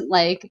 It wasn't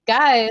like,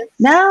 guys,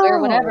 wear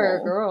whatever,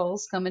 No.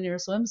 girls, come in your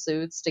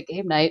swimsuits to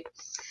game night.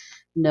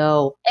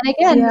 No. And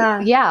again,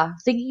 Yeah. yeah,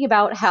 thinking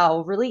about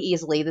how really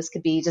easily this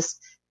could be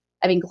just,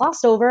 I mean,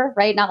 glossed over,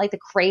 right? Not like the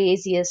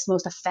craziest,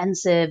 most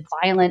offensive,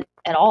 violent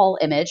at all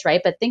image,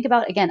 right? But think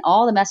about, again,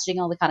 all the messaging,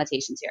 all the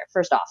connotations here.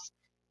 First off,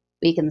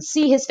 we can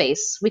see his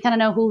face. We kind of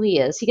know who he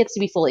is. He gets to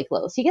be fully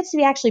clothed. He gets to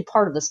be actually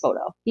part of this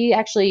photo. He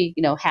actually,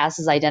 has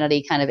his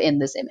identity kind of in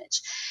this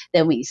image.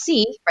 Then we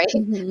see, right?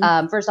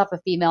 Mm-hmm. First off, a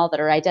female that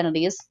her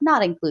identity is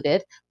not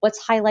included.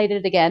 What's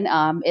highlighted again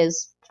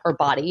is her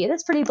body. And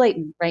it's pretty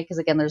blatant, right? Because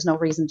again, there's no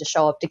reason to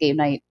show up to game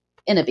night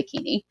in a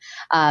bikini.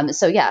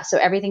 So yeah, so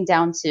everything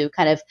down to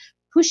kind of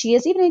who she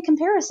is, even in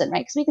comparison,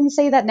 right? Because we can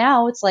say that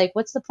now it's like,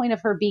 what's the point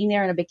of her being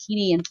there in a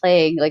bikini and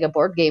playing like a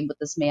board game with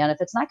this man if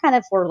it's not kind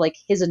of for like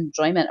his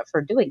enjoyment of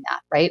her doing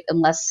that, right?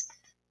 Unless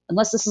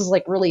this is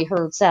like really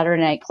her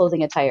Saturday night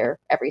clothing attire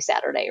every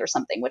Saturday or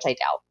something, which I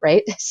doubt,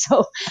 right?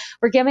 So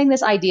we're giving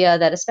this idea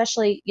that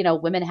especially,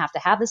 women have to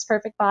have this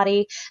perfect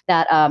body,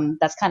 that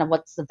that's kind of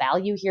what's the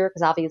value here,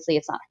 because obviously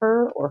it's not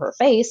her or her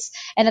face.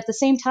 And at the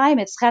same time,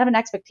 it's kind of an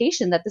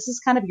expectation that this is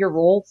kind of your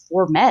role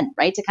for men,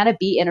 right? To kind of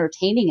be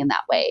entertaining in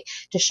that way,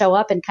 to show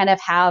up and kind of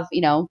have,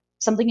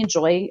 something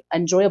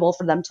enjoyable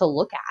for them to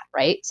look at,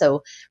 right?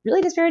 So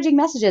really disparaging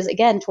messages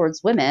again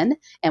towards women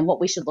and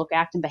what we should look,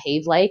 act, and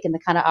behave like, and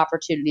the kind of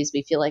opportunities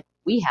we feel like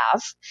we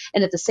have.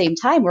 And at the same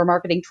time, we're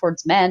marketing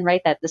towards men,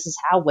 right? That this is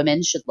how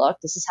women should look.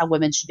 This is how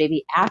women should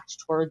maybe act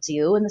towards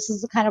you. And this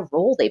is the kind of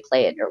role they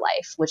play in your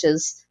life, which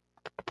is,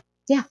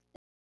 yeah.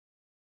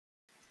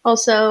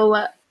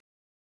 Also,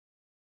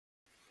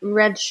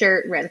 red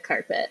shirt, red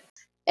carpet.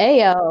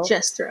 Ayo.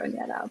 Just throwing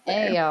that out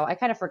there. Ayo. I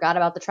kind of forgot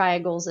about the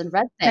triangles and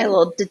red thing. My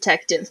little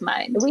detective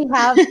mind. We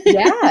have,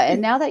 yeah.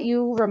 And now that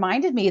you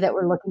reminded me that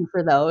we're looking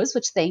for those,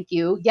 which thank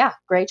you. Yeah,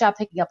 great job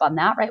picking up on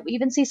that, right? We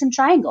even see some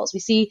triangles. We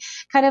see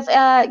kind of,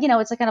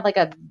 it's a kind of like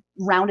a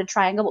rounded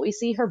triangle, but we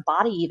see her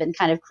body even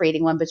kind of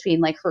creating one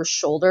between like her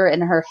shoulder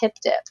and her hip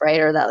dip,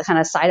 right? Or that kind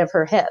of side of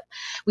her hip.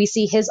 We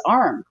see his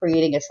arm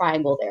creating a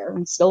triangle there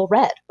and still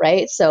red,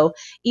 right? So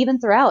even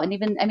throughout, and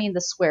even,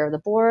 the square of the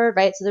board,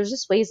 right? So there's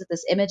just ways that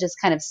this image is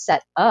kind of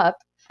set up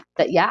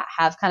that, yeah,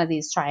 have kind of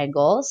these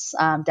triangles,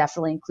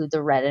 definitely include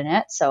the red in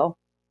it. So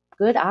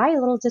good eye,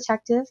 little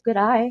detective. Good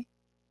eye.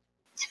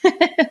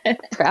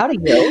 Proud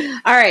of you.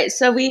 All right.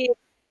 So we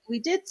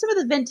did some of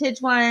the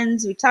vintage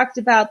ones. We talked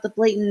about the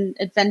blatant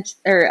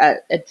adventure, I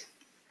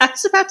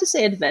was about to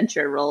say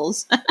adventure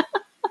roles.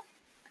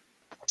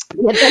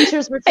 The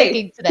adventures we're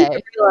taking today.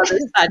 On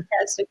this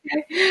podcast,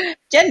 okay?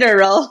 Gender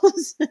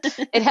roles.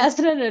 It has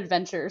been an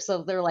adventure.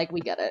 So they're like, we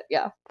get it.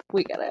 Yeah,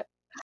 we get it.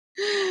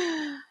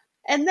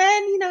 And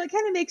then, it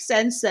kind of makes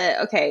sense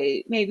that,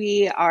 okay,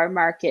 maybe our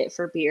market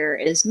for beer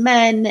is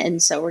men.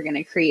 And so we're going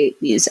to create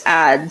these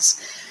ads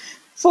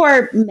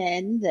for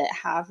men that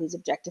have these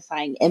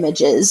objectifying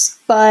images.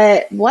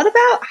 But what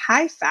about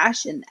high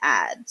fashion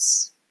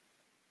ads?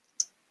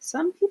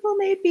 Some people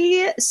may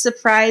be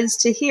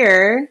surprised to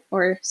hear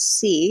or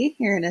see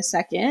here in a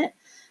second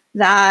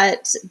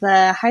that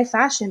the high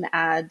fashion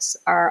ads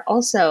are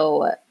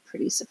also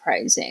pretty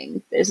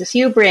surprising. There's a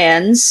few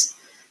brands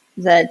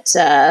that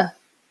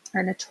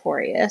are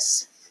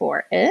notorious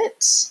for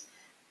it.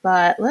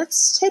 But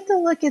let's take a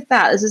look at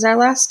that. This is our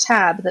last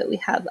tab that we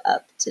have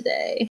up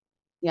today.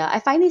 Yeah, I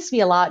find these to be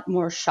a lot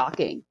more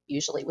shocking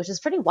usually, which is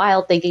pretty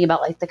wild thinking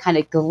about like the kind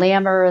of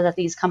glamour that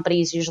these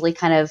companies usually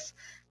kind of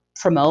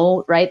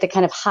promote, right? The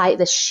kind of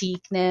the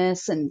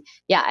chicness. And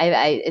yeah,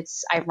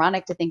 it's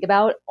ironic to think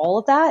about all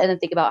of that and then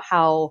think about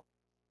how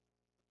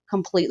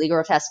completely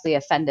grotesquely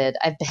offended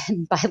I've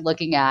been by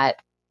looking at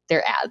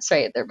their ads,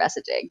 right? Their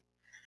messaging.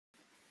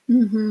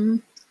 Mm-hmm.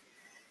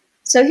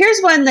 So here's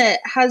one that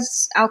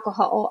has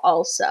alcohol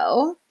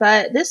also,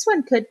 but this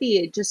one could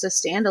be just a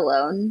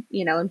standalone,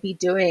 and be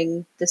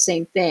doing the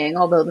same thing.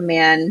 Although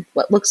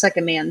what looks like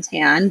a man's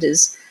hand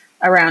is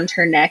around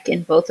her neck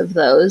in both of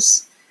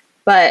those.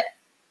 But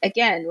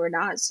again, we're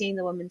not seeing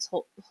the woman's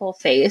whole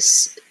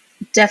face.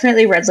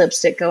 Definitely red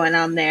lipstick going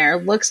on there.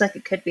 Looks like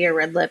it could be a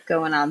red lip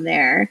going on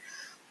there.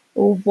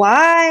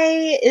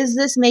 Why is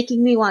this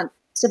making me want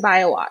to buy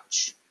a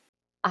watch?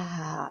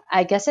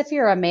 I guess if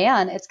you're a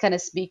man, it's kind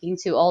of speaking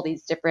to all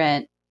these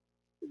different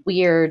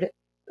weird,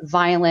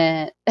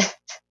 violent,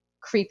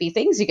 creepy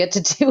things you get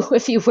to do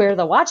if you wear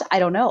the watch. I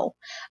don't know.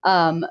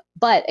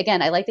 But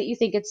again, I like that you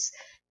think it's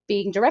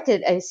being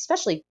directed,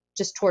 especially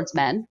just towards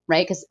men,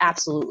 right? Because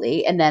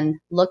absolutely. And then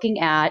looking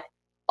at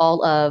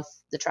all of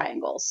the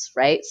triangles,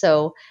 right?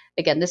 So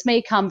again, this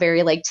may come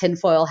very like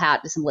tinfoil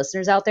hat to some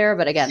listeners out there,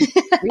 but again,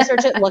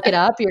 research it, look it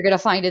up. You're going to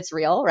find it's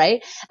real,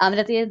 right? And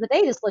at the end of the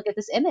day, just look at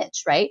this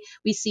image, right?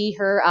 We see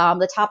her,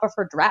 the top of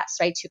her dress,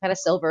 right? Two kind of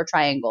silver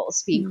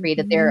triangles being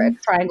created there, a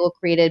triangle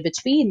created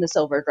between the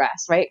silver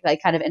dress, right?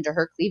 Like kind of into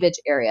her cleavage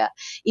area.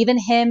 Even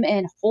him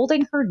and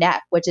holding her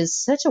neck, which is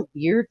such a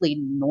weirdly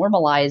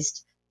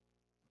normalized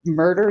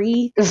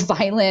murdery,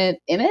 violent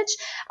image.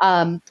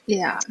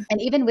 Yeah. And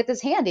even with his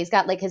hand, he's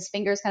got like his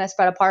fingers kind of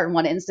spread apart in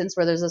one instance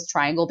where there's this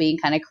triangle being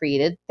kind of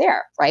created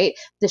there, right?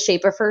 The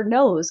shape of her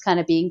nose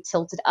kind of being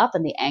tilted up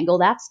and the angle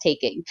that's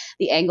taking,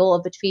 the angle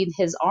of between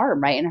his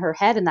arm, right, and her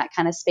head in that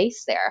kind of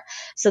space there.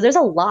 So there's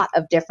a lot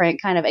of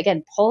different kind of,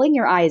 again, pulling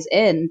your eyes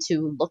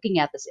into looking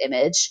at this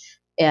image.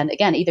 And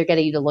again, either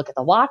getting you to look at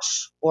the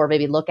watch or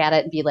maybe look at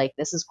it and be like,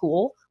 this is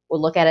cool, or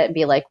look at it and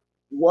be like,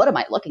 what am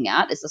I looking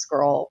at? Is this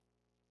girl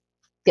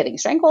getting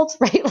strangled,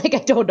 right? Like, I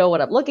don't know what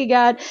I'm looking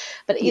at,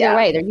 but either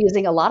way, they're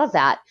using a lot of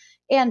that.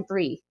 And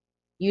Brie,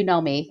 you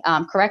know me,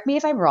 correct me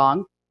if I'm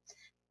wrong.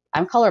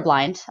 I'm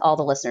colorblind, all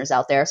the listeners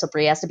out there. So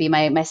Brie has to be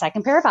my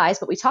second pair of eyes,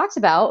 but we talked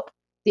about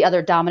the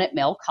other dominant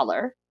male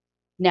color.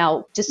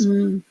 Now, just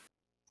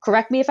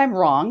correct me if I'm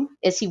wrong,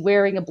 is he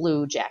wearing a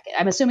blue jacket?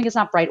 I'm assuming it's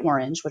not bright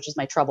orange, which is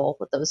my trouble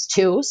with those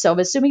two. So I'm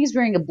assuming he's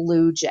wearing a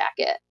blue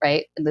jacket,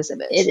 right, in this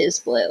image. It is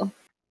blue.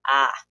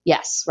 Ah,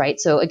 yes, right.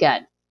 So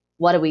again,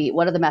 what are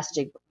the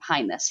messaging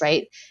behind this,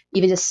 right?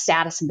 Even just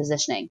status and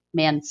positioning.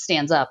 Man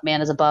stands up,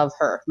 man is above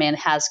her, man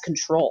has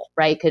control,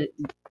 right? Could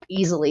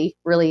easily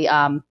really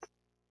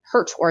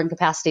hurt or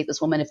incapacitate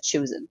this woman if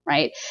chosen,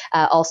 right?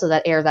 Also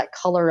that air, that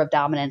color of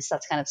dominance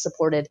that's kind of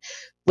supported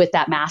with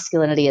that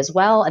masculinity as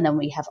well. And then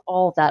we have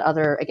all of that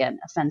other, again,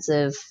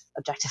 offensive,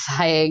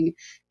 objectifying,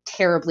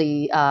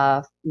 terribly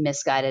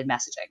misguided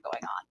messaging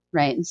going on,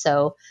 right? And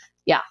so,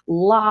 yeah,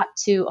 lot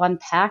to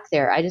unpack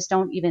there. I just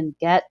don't even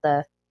get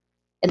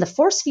and the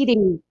force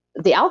feeding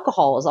the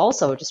alcohol is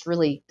also just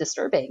really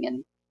disturbing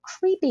and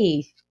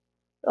creepy.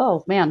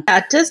 Oh man. Yeah,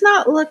 it does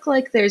not look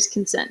like there's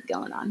consent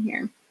going on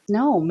here.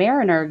 No,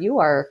 Mariner, you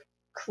are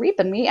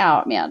creeping me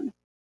out, man.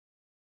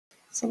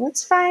 So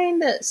let's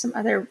find some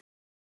other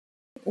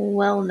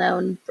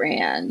well-known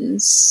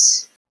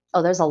brands.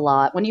 Oh, there's a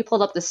lot. When you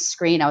pulled up this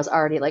screen, I was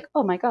already like,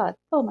 oh my God.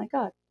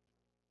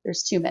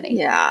 There's too many.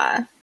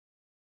 Yeah.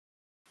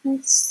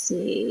 Let's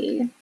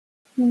see.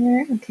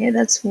 Okay,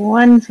 that's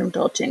one from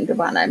Dolce &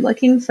 Gabbana. I'm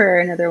looking for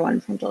another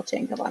one from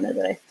Dolce & Gabbana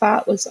that I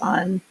thought was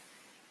on.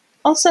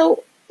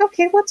 Also,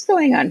 okay, what's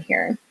going on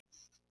here?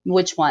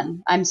 Which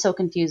one? I'm so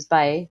confused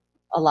by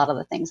a lot of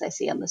the things I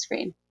see on the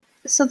screen.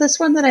 So this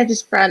one that I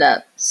just brought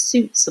up,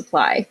 Suit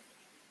Supply.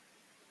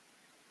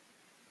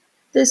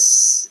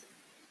 This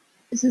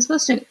is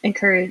supposed to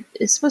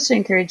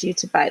encourage you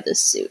to buy this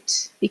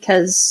suit,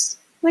 because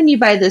when you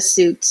buy this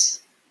suit,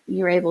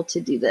 you're able to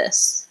do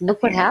this.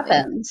 Look what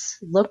happens.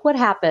 Look what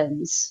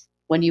happens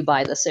when you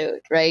buy the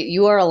suit, right?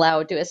 You are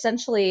allowed to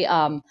essentially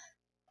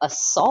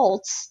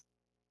assault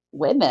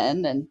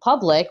women in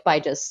public by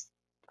just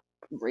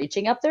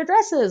reaching up their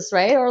dresses,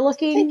 right? Or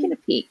taking a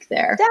peek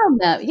there. Down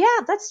them.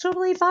 Yeah, that's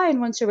totally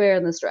fine once you're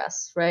wearing this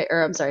dress, right?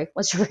 Or I'm sorry,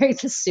 once you're wearing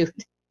this suit.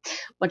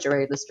 Once you're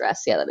wearing this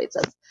dress. Yeah, that made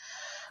sense.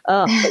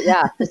 Oh, but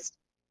yeah, just,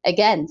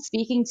 again,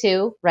 speaking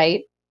to,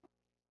 right,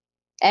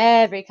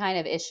 every kind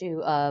of issue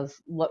of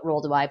what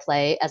role do I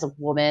play as a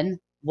woman?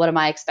 What am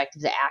I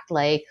expected to act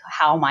like?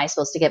 How am I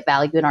supposed to get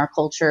value in our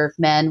culture?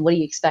 Men, what do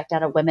you expect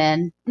out of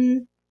women?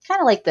 Kind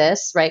of like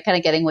this, right? Kind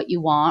of getting what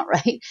you want,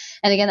 right?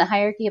 And again, the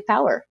hierarchy of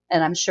power.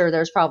 And I'm sure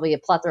there's probably a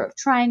plethora of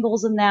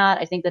triangles in that.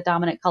 I think the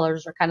dominant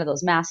colors are kind of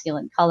those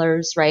masculine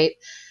colors, right?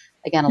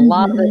 Again, a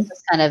lot of it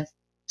is kind of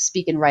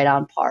speaking right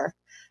on par.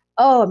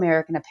 Oh,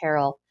 American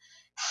Apparel.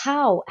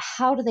 How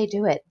do they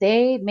do it?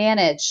 They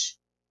manage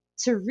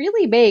to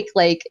really make,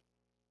 like,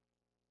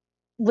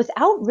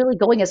 without really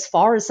going as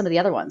far as some of the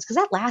other ones, because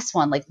that last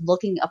one, like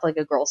looking up like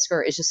a girl's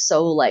skirt, is just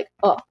so like,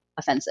 oh,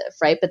 offensive,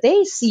 right? But they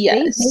make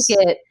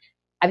it.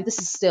 I mean, this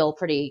is still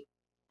pretty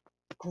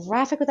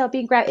graphic without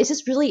being graphic. It's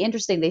just really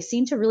interesting. They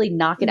seem to really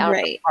knock it out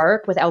of the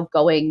park without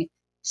going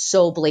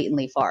so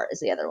blatantly far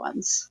as the other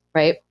ones,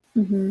 right?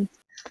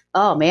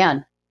 Oh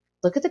man,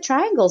 look at the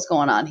triangles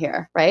going on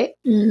here, right?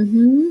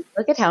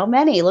 Look at how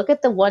many. Look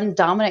at the one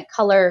dominant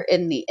color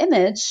in the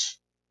image.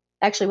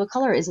 Actually, what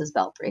color is his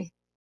belt, Brie?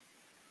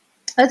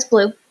 It's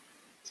blue.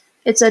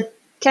 It's a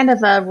kind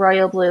of a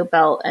royal blue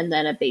belt and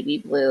then a baby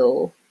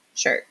blue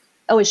shirt.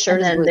 Oh, his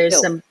shirt and is then blue there's too.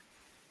 Some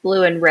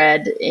blue and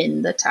red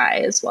in the tie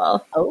as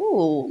well.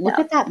 Oh, look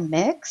at that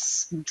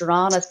mix.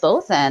 Drawn us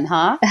both in,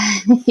 huh?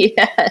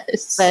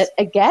 Yes. But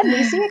again,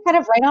 we see it kind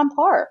of right on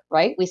par,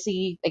 right? We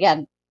see,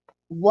 again,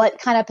 what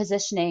kind of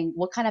positioning,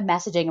 what kind of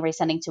messaging are we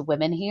sending to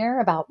women here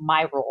about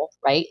my role,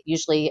 right?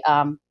 Usually,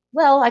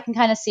 I can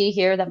kind of see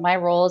here that my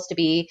role is to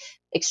be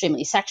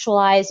extremely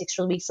sexualized,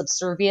 extremely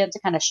subservient, to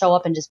kind of show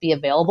up and just be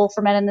available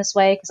for men in this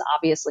way, because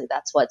obviously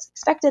that's what's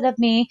expected of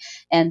me.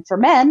 And for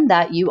men,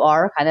 that you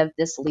are kind of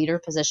this leader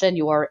position,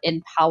 you are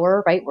in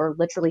power, right? We're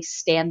literally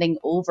standing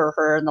over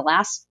her in the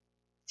last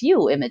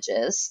few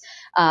images.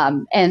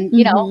 Again,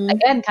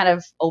 kind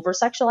of over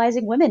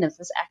sexualizing women is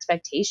this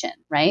expectation,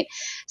 right?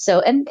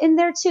 So, and in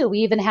there too, we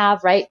even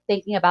have, right,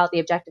 thinking about the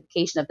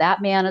objectification of that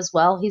man as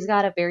well. He's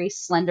got a very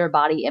slender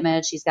body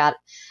image. He's got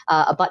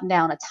a button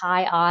down, a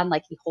tie on,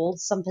 like he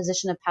holds some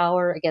position of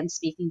power, again,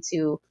 speaking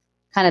to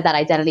kind of that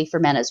identity for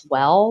men as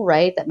well,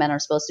 right? That men are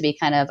supposed to be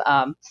kind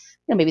of,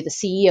 maybe the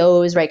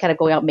CEOs, right? Kind of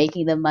going out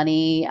making the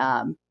money,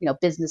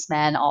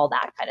 businessmen, all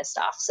that kind of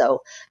stuff.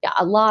 So yeah,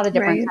 a lot of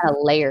different kind of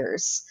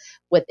layers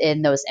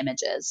within those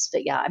images.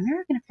 But yeah,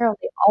 American Apparel,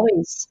 they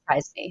always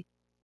surprise me.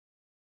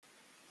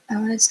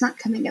 Oh, it's not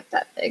coming up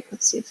that big.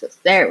 Let's see if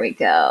there we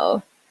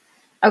go.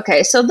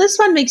 Okay, so this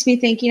one makes me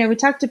think, we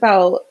talked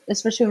about,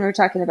 especially when we were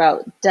talking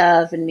about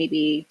Dove, and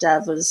maybe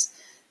Dove was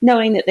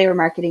knowing that they were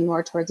marketing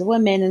more towards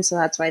women, and so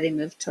that's why they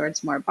moved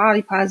towards more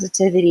body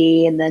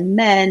positivity. And then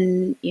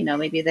men,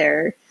 maybe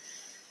they're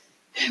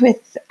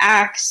with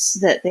Axe,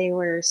 that they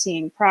were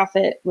seeing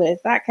profit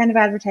with that kind of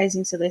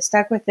advertising, so they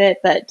stuck with it.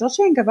 But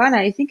Dolce & Gabbana,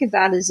 I think of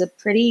that as a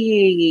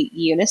pretty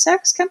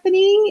unisex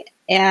company,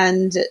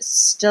 and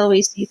still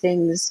we see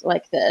things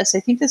like this.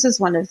 I think this is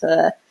one of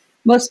the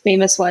most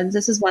famous ones.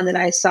 This is one that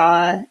I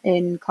saw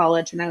in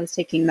college when I was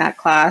taking that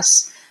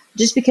class,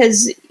 just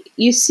because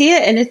you see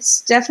it, and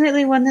it's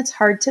definitely one that's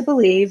hard to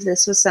believe.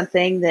 This was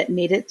something that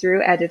made it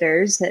through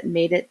editors, that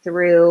made it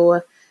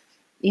through,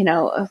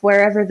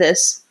 wherever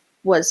this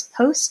was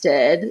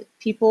posted.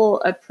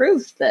 People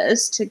approved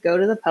this to go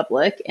to the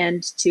public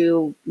and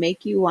to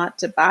make you want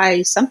to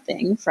buy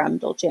something from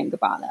Dolce &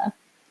 Gabbana.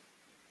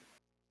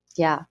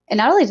 Yeah. And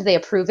not only did they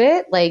approve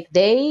it, like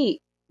they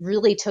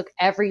really took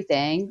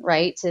everything,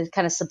 right, to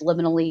kind of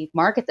subliminally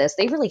market this.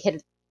 They really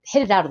hit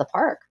it out of the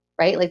park,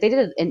 right? Like they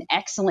did an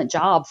excellent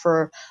job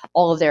for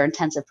all of their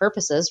intensive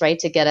purposes, right?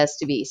 To get us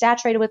to be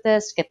saturated with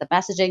this, to get the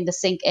messaging to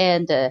sink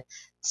in, to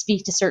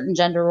speak to certain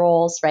gender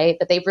roles, right?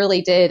 But they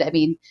really did, I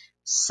mean,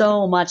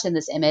 so much in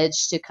this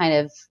image to kind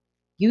of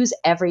use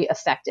every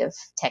effective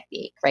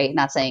technique, right?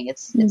 Not saying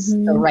it's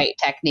the right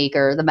technique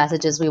or the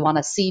messages we want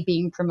to see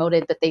being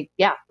promoted, but they,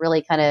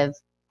 really kind of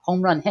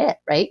home run hit,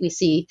 right? We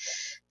see,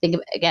 think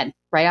of, again,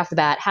 right off the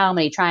bat, how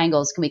many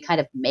triangles can we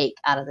kind of make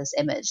out of this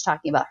image?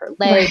 Talking about her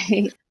leg,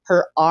 right,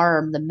 her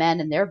arm, the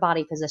men in their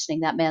body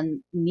positioning, that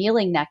man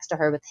kneeling next to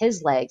her with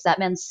his legs, that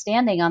man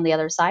standing on the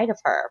other side of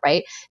her,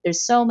 right?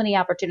 There's so many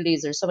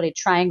opportunities. There's so many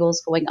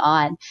triangles going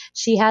on.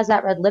 She has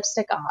that red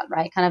lipstick on,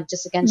 right? Kind of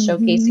just, again,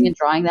 showcasing and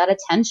drawing that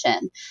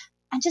attention.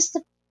 And just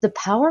the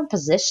power of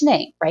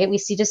positioning, right? We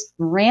see just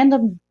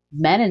random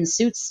men in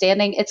suits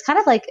standing. It's kind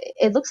of like,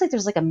 it looks like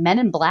there's like a Men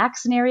in Black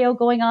scenario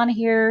going on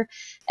here.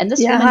 And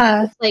this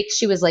woman looks like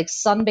she was like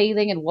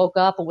sunbathing and woke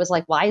up and was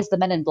like, why is the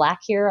Men in Black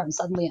here? I'm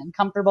suddenly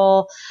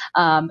uncomfortable.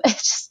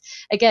 It's just,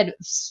 again,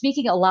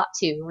 speaking a lot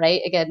to,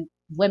 right? Again,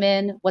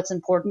 women, what's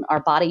important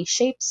are body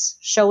shapes,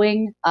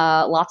 showing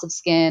lots of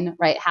skin,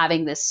 right?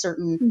 Having this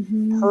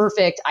certain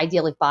perfect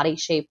idyllic body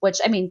shape, which,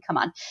 I mean, come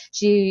on,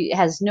 she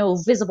has no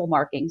visible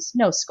markings,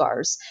 no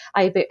scars.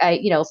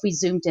 If we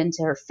zoomed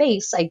into her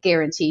face, I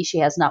guarantee she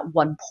has not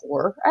one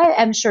pore.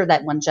 I'm sure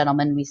that one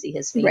gentleman, we see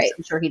his face, right,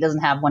 I'm sure he doesn't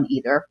have one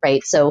either,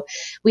 right? So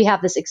we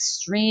have this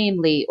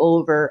extremely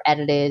over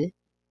edited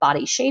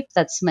body shape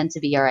that's meant to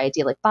be our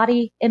idyllic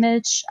body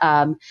image.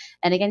 And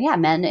again,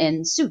 men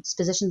in suits,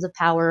 positions of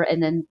power,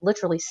 and then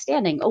literally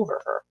standing over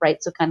her, right?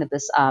 So kind of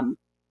this,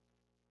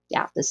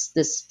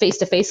 this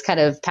face-to-face kind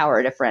of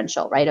power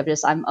differential, right? Of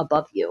just, I'm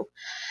above you.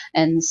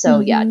 And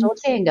so,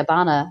 Dolce &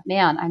 Gabbana,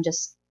 man,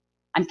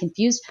 I'm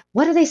confused.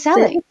 What are they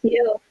selling?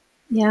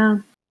 Yeah.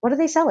 What are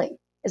they selling?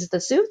 Is it the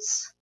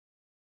suits?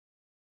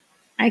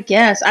 I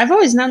guess. I've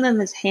always known them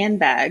as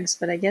handbags,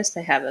 but I guess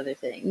they have other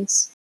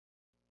things.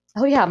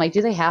 Oh yeah, I'm like,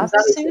 do they have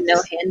the suits?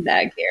 No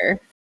handbag here.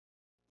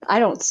 I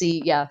don't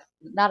see,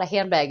 not a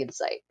handbag in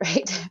sight,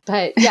 right?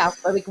 But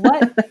like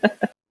what?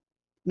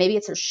 Maybe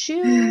it's her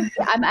shoe.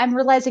 I'm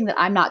realizing that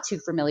I'm not too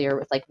familiar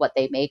with like what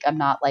they make. I'm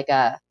not like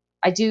I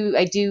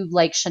do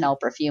like Chanel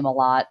perfume a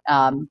lot.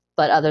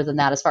 But other than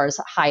that, as far as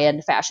high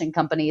end fashion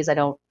companies, I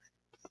don't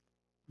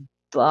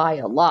buy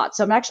a lot.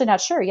 So I'm actually not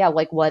sure,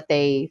 like what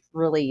they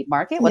really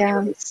market, what they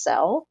really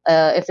sell.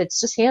 If it's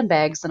just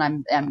handbags,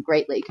 then I'm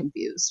greatly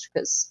confused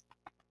because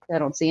I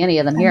don't see any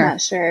of them here. I'm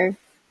not sure.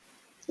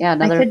 Yeah,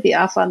 I could be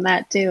off on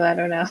that too. I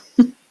don't know.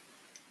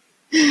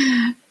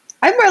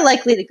 I'm more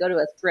likely to go to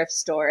a thrift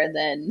store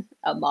than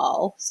a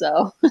mall.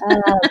 So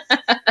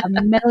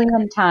a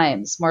million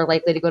times more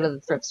likely to go to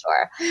the thrift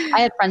store.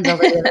 I had friends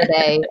over the other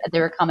day. They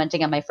were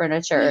commenting on my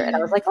furniture, and I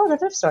was like, "Oh, the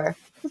thrift store,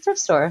 the thrift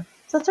store,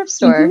 the thrift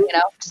store."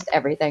 Just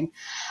everything.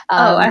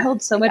 I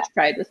hold so much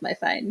pride with my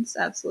finds.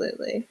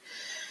 Absolutely.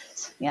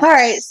 Yes. All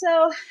right. So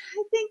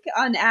I think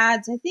on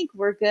ads, I think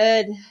we're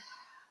good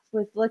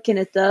with looking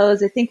at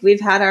those. I think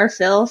we've had our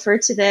fill for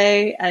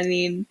today. I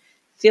mean,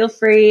 feel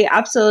free,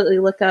 absolutely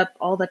look up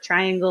all the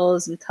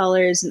triangles and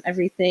colors and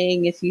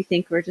everything. If you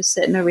think we're just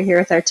sitting over here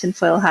with our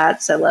tinfoil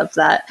hats, I love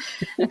that.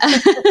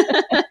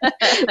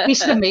 We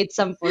should have made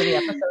some for the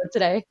episode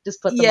today.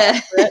 Just put them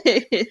on for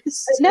it.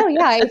 No,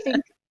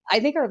 I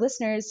think our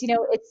listeners,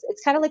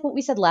 it's kind of like what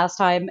we said last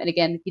time. And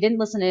again, if you didn't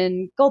listen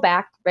in, go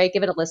back, right?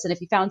 Give it a listen.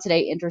 If you found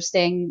today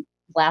interesting,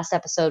 last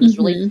episode was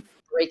really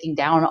breaking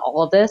down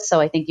all of this. So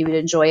I think you would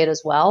enjoy it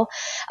as well.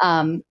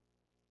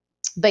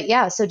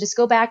 But so just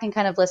go back and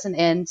kind of listen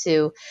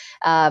into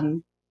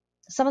some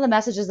of the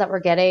messages that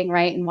we're getting,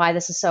 right? And why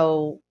this is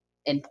so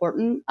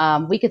important.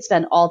 We could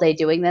spend all day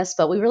doing this,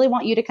 but we really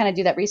want you to kind of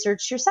do that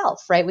research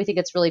yourself, right? We think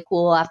it's really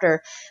cool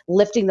after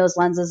lifting those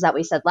lenses that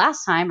we said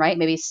last time, right?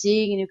 Maybe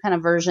seeing a new kind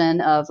of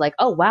version of like,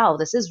 oh, wow,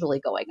 this is really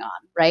going on,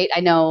 right?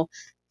 I know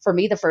for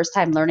me, the first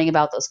time learning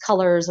about those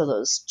colors or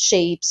those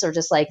shapes or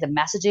just like the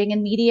messaging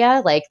in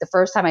media, like the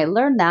first time I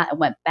learned that and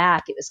went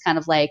back, it was kind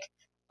of like,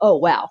 oh,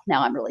 wow,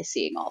 now I'm really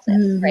seeing all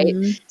this, right?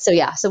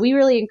 So we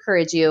really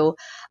encourage you,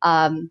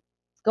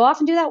 go off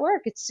and do that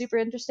work. It's super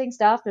interesting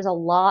stuff. There's a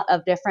lot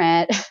of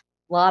different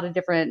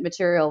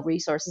material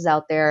resources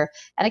out there.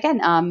 And again,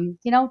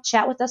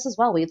 chat with us as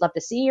well. We'd love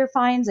to see your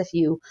finds. If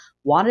you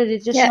wanted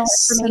additional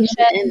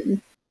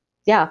information,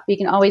 you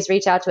can always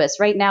reach out to us.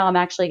 Right now, I'm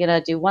actually going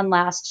to do one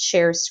last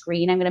share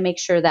screen. I'm going to make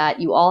sure that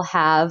you all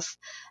have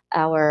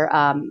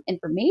our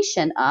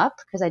information up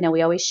because I know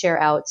we always share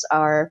out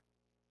our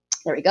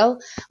There we go.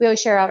 We always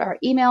share out our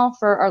email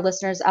for our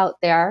listeners out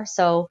there.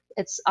 So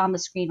it's on the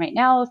screen right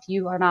now if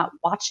you are not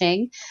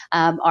watching.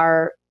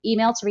 Our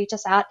email to reach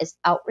us at is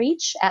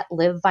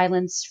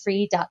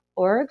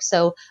outreach@liveviolencefree.org.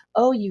 So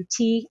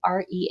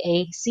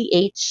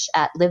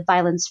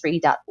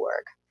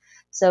outreach@liveviolencefree.org.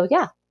 So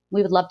yeah,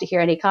 we would love to hear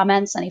any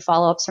comments, any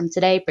follow-ups from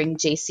today. Bring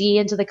JC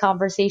into the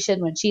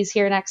conversation when she's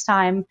here next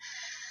time.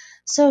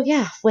 So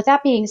yeah, with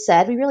that being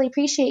said, we really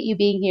appreciate you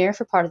being here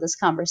for part of this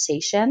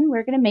conversation.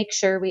 We're going to make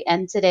sure we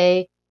end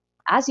today,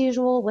 as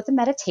usual, with a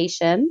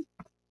meditation.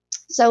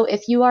 So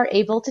if you are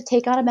able to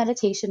take on a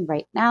meditation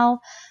right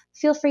now,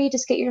 feel free,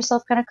 just get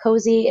yourself kind of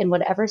cozy in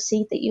whatever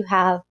seat that you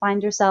have.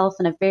 Find yourself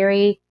in a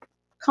very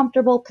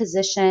comfortable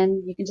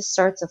position. You can just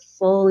start to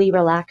fully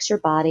relax your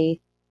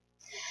body.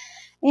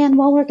 And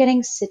while we're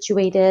getting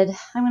situated,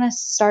 I'm going to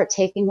start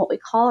taking what we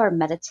call our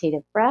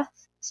meditative breath.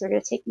 So we're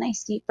going to take a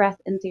nice deep breath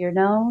in through your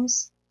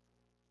nose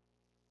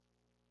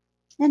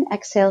and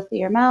exhale through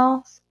your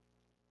mouth.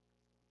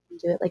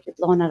 Do it like you're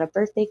blowing out a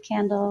birthday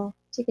candle.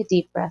 Take a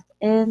deep breath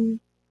in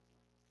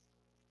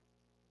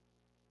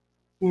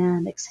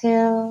and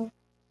exhale.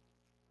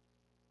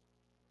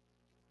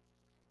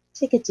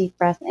 Take a deep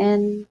breath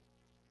in.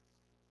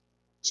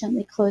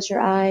 Gently close your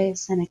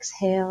eyes and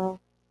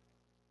exhale.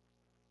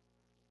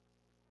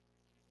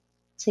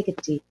 Take a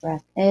deep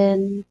breath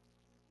in.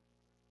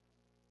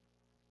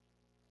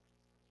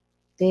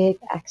 Big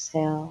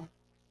exhale.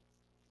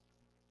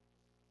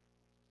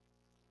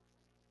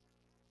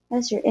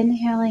 As you're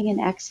inhaling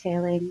and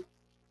exhaling,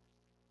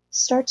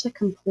 start to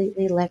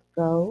completely let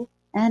go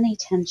any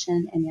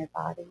tension in your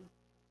body.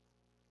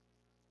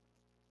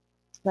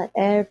 Let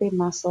every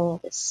muscle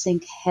just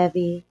sink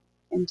heavy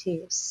into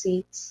your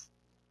seats.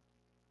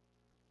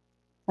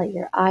 Let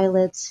your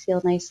eyelids feel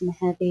nice and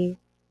heavy.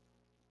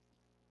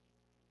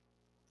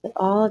 Put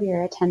all of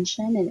your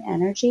attention and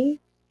energy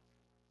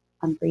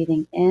on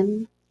breathing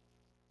in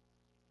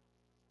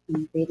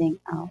and breathing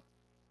out.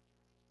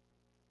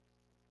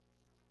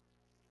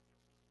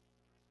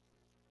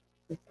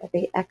 With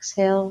every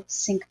exhale,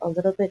 sink a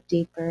little bit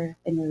deeper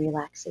in your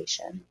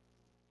relaxation.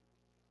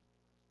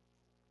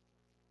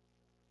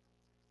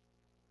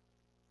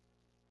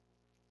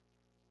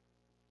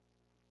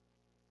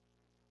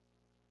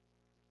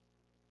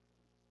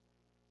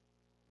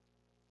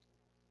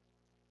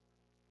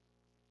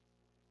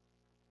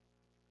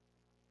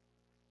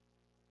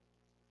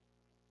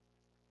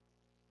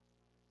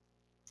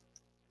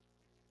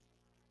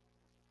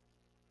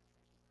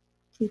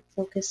 Keep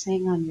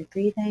focusing on your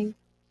breathing.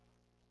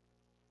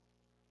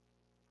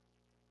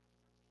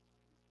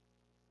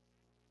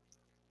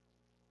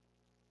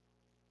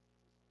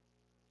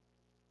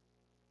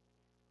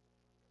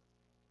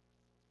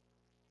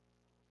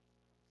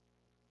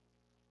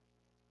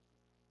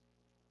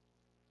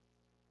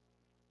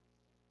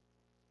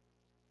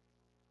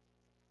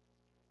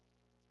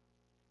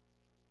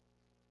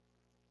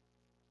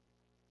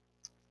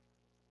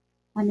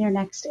 On your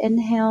next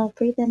inhale,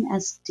 breathe in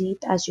as deep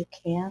as you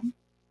can.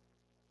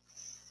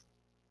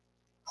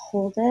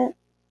 Hold it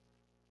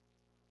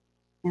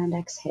and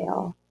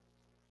exhale.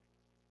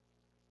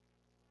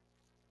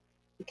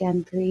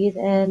 Again, breathe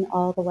in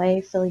all the way,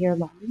 fill your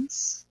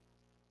lungs.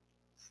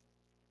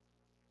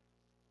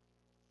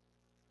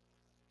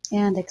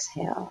 And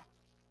exhale.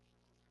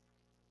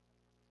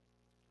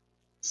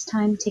 This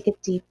time, take a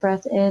deep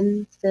breath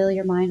in, fill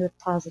your mind with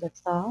positive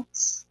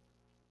thoughts.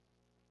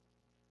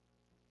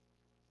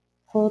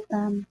 Hold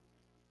them.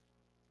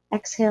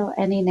 Exhale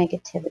any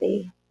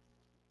negativity.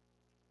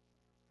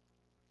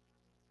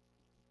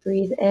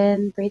 Breathe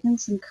in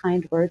some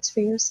kind words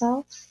for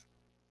yourself.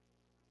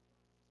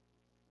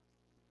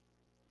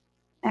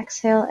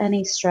 Exhale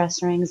any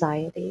stress or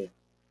anxiety.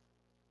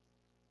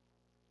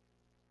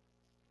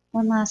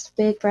 One last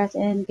big breath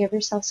in, give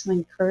yourself some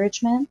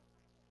encouragement.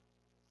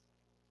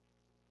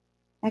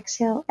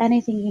 Exhale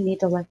anything you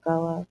need to let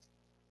go of.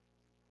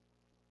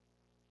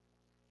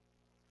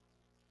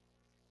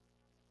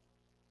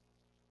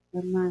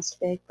 One last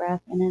big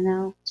breath in and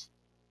out.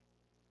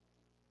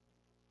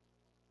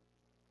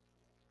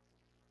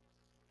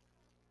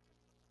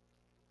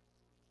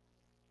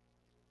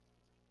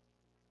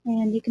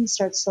 And you can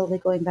start slowly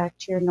going back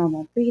to your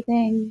normal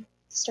breathing.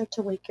 Start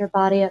to wake your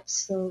body up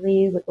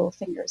slowly, wiggle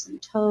fingers and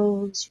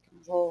toes. You can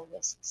roll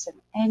wrists and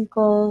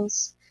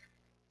ankles.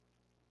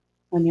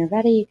 When you're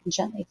ready, you can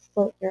gently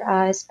float your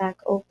eyes back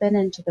open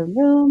into the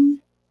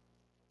room.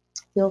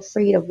 Feel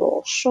free to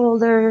roll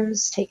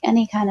shoulders, take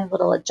any kind of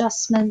little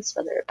adjustments,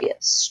 whether it be a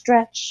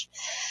stretch,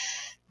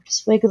 or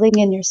just wiggling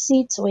in your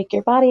seat to wake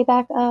your body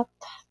back up.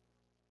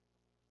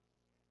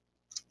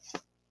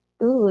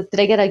 Ooh, did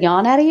I get a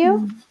yawn out of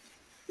you?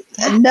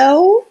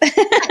 No.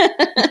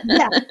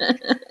 Yeah,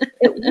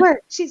 it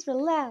worked. She's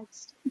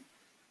relaxed.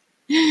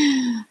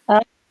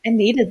 I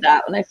needed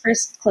that. When I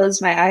first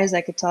closed my eyes,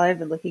 I could tell I've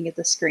been looking at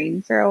the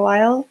screen for a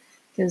while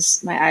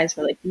because my eyes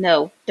were like,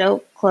 no,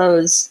 don't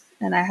close.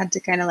 And I had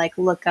to kind of like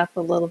look up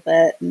a little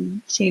bit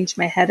and change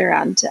my head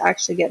around to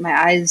actually get my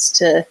eyes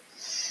to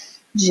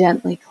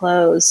gently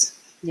close.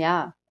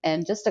 Yeah.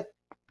 And just a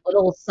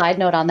little side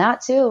note on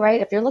that too,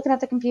 right? If you're looking at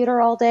the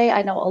computer all day,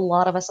 I know a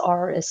lot of us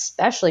are,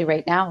 especially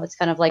right now. It's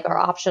kind of like our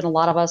option, a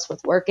lot of us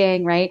with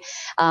working, right?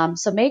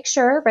 So make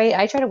sure, right?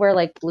 I try to wear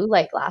like blue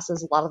light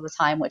glasses a lot of the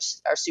time, which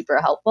are super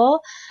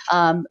helpful.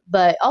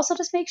 But also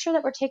just make sure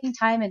that we're taking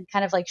time and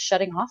kind of like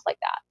shutting off like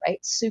that, right?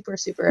 Super,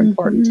 super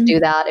important to Mm-hmm. do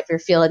that. If you're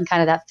feeling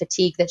kind of that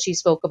fatigue that she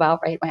spoke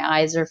about, right? My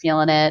eyes are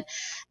feeling it,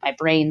 my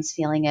brain's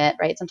feeling it,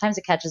 right? Sometimes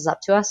it catches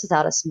up to us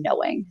without us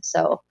knowing.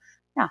 So,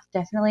 yeah,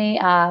 definitely.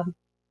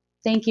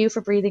 Thank you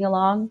for breathing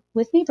along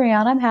with me,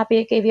 Brianna. I'm happy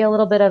it gave you a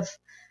little bit of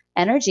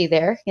energy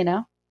there,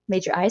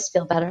 made your eyes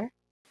feel better.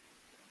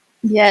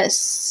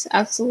 Yes,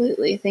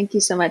 absolutely. Thank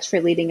you so much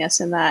for leading us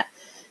in that.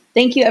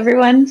 Thank you,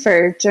 everyone,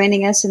 for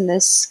joining us in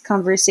this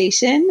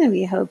conversation. And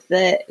we hope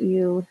that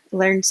you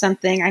learned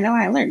something. I know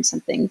I learned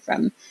something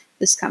from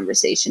this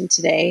conversation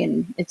today,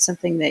 and it's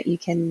something that you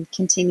can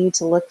continue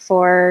to look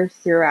for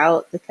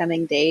throughout the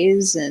coming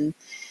days. And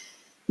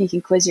you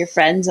can quiz your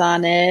friends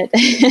on it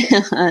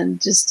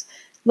and just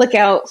look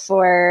out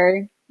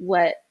for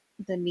what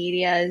the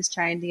media is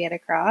trying to get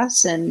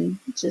across. And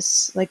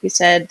just like we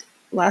said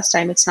last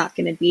time, it's not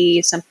going to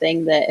be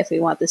something that if we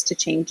want this to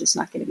change, it's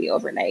not going to be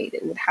overnight.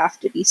 It would have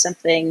to be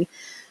something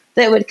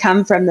that would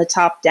come from the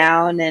top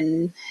down.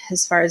 And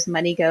as far as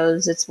money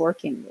goes, it's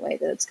working the way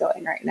that it's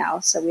going right now.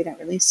 So we don't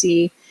really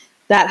see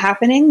that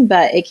happening,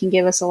 but it can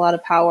give us a lot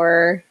of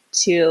power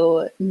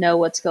to know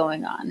what's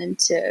going on and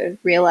to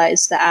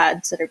realize the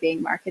ads that are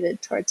being marketed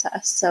towards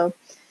us. So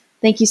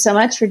thank you so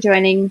much for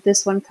joining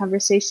this one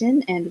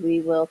conversation, and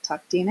we will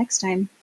talk to you next time.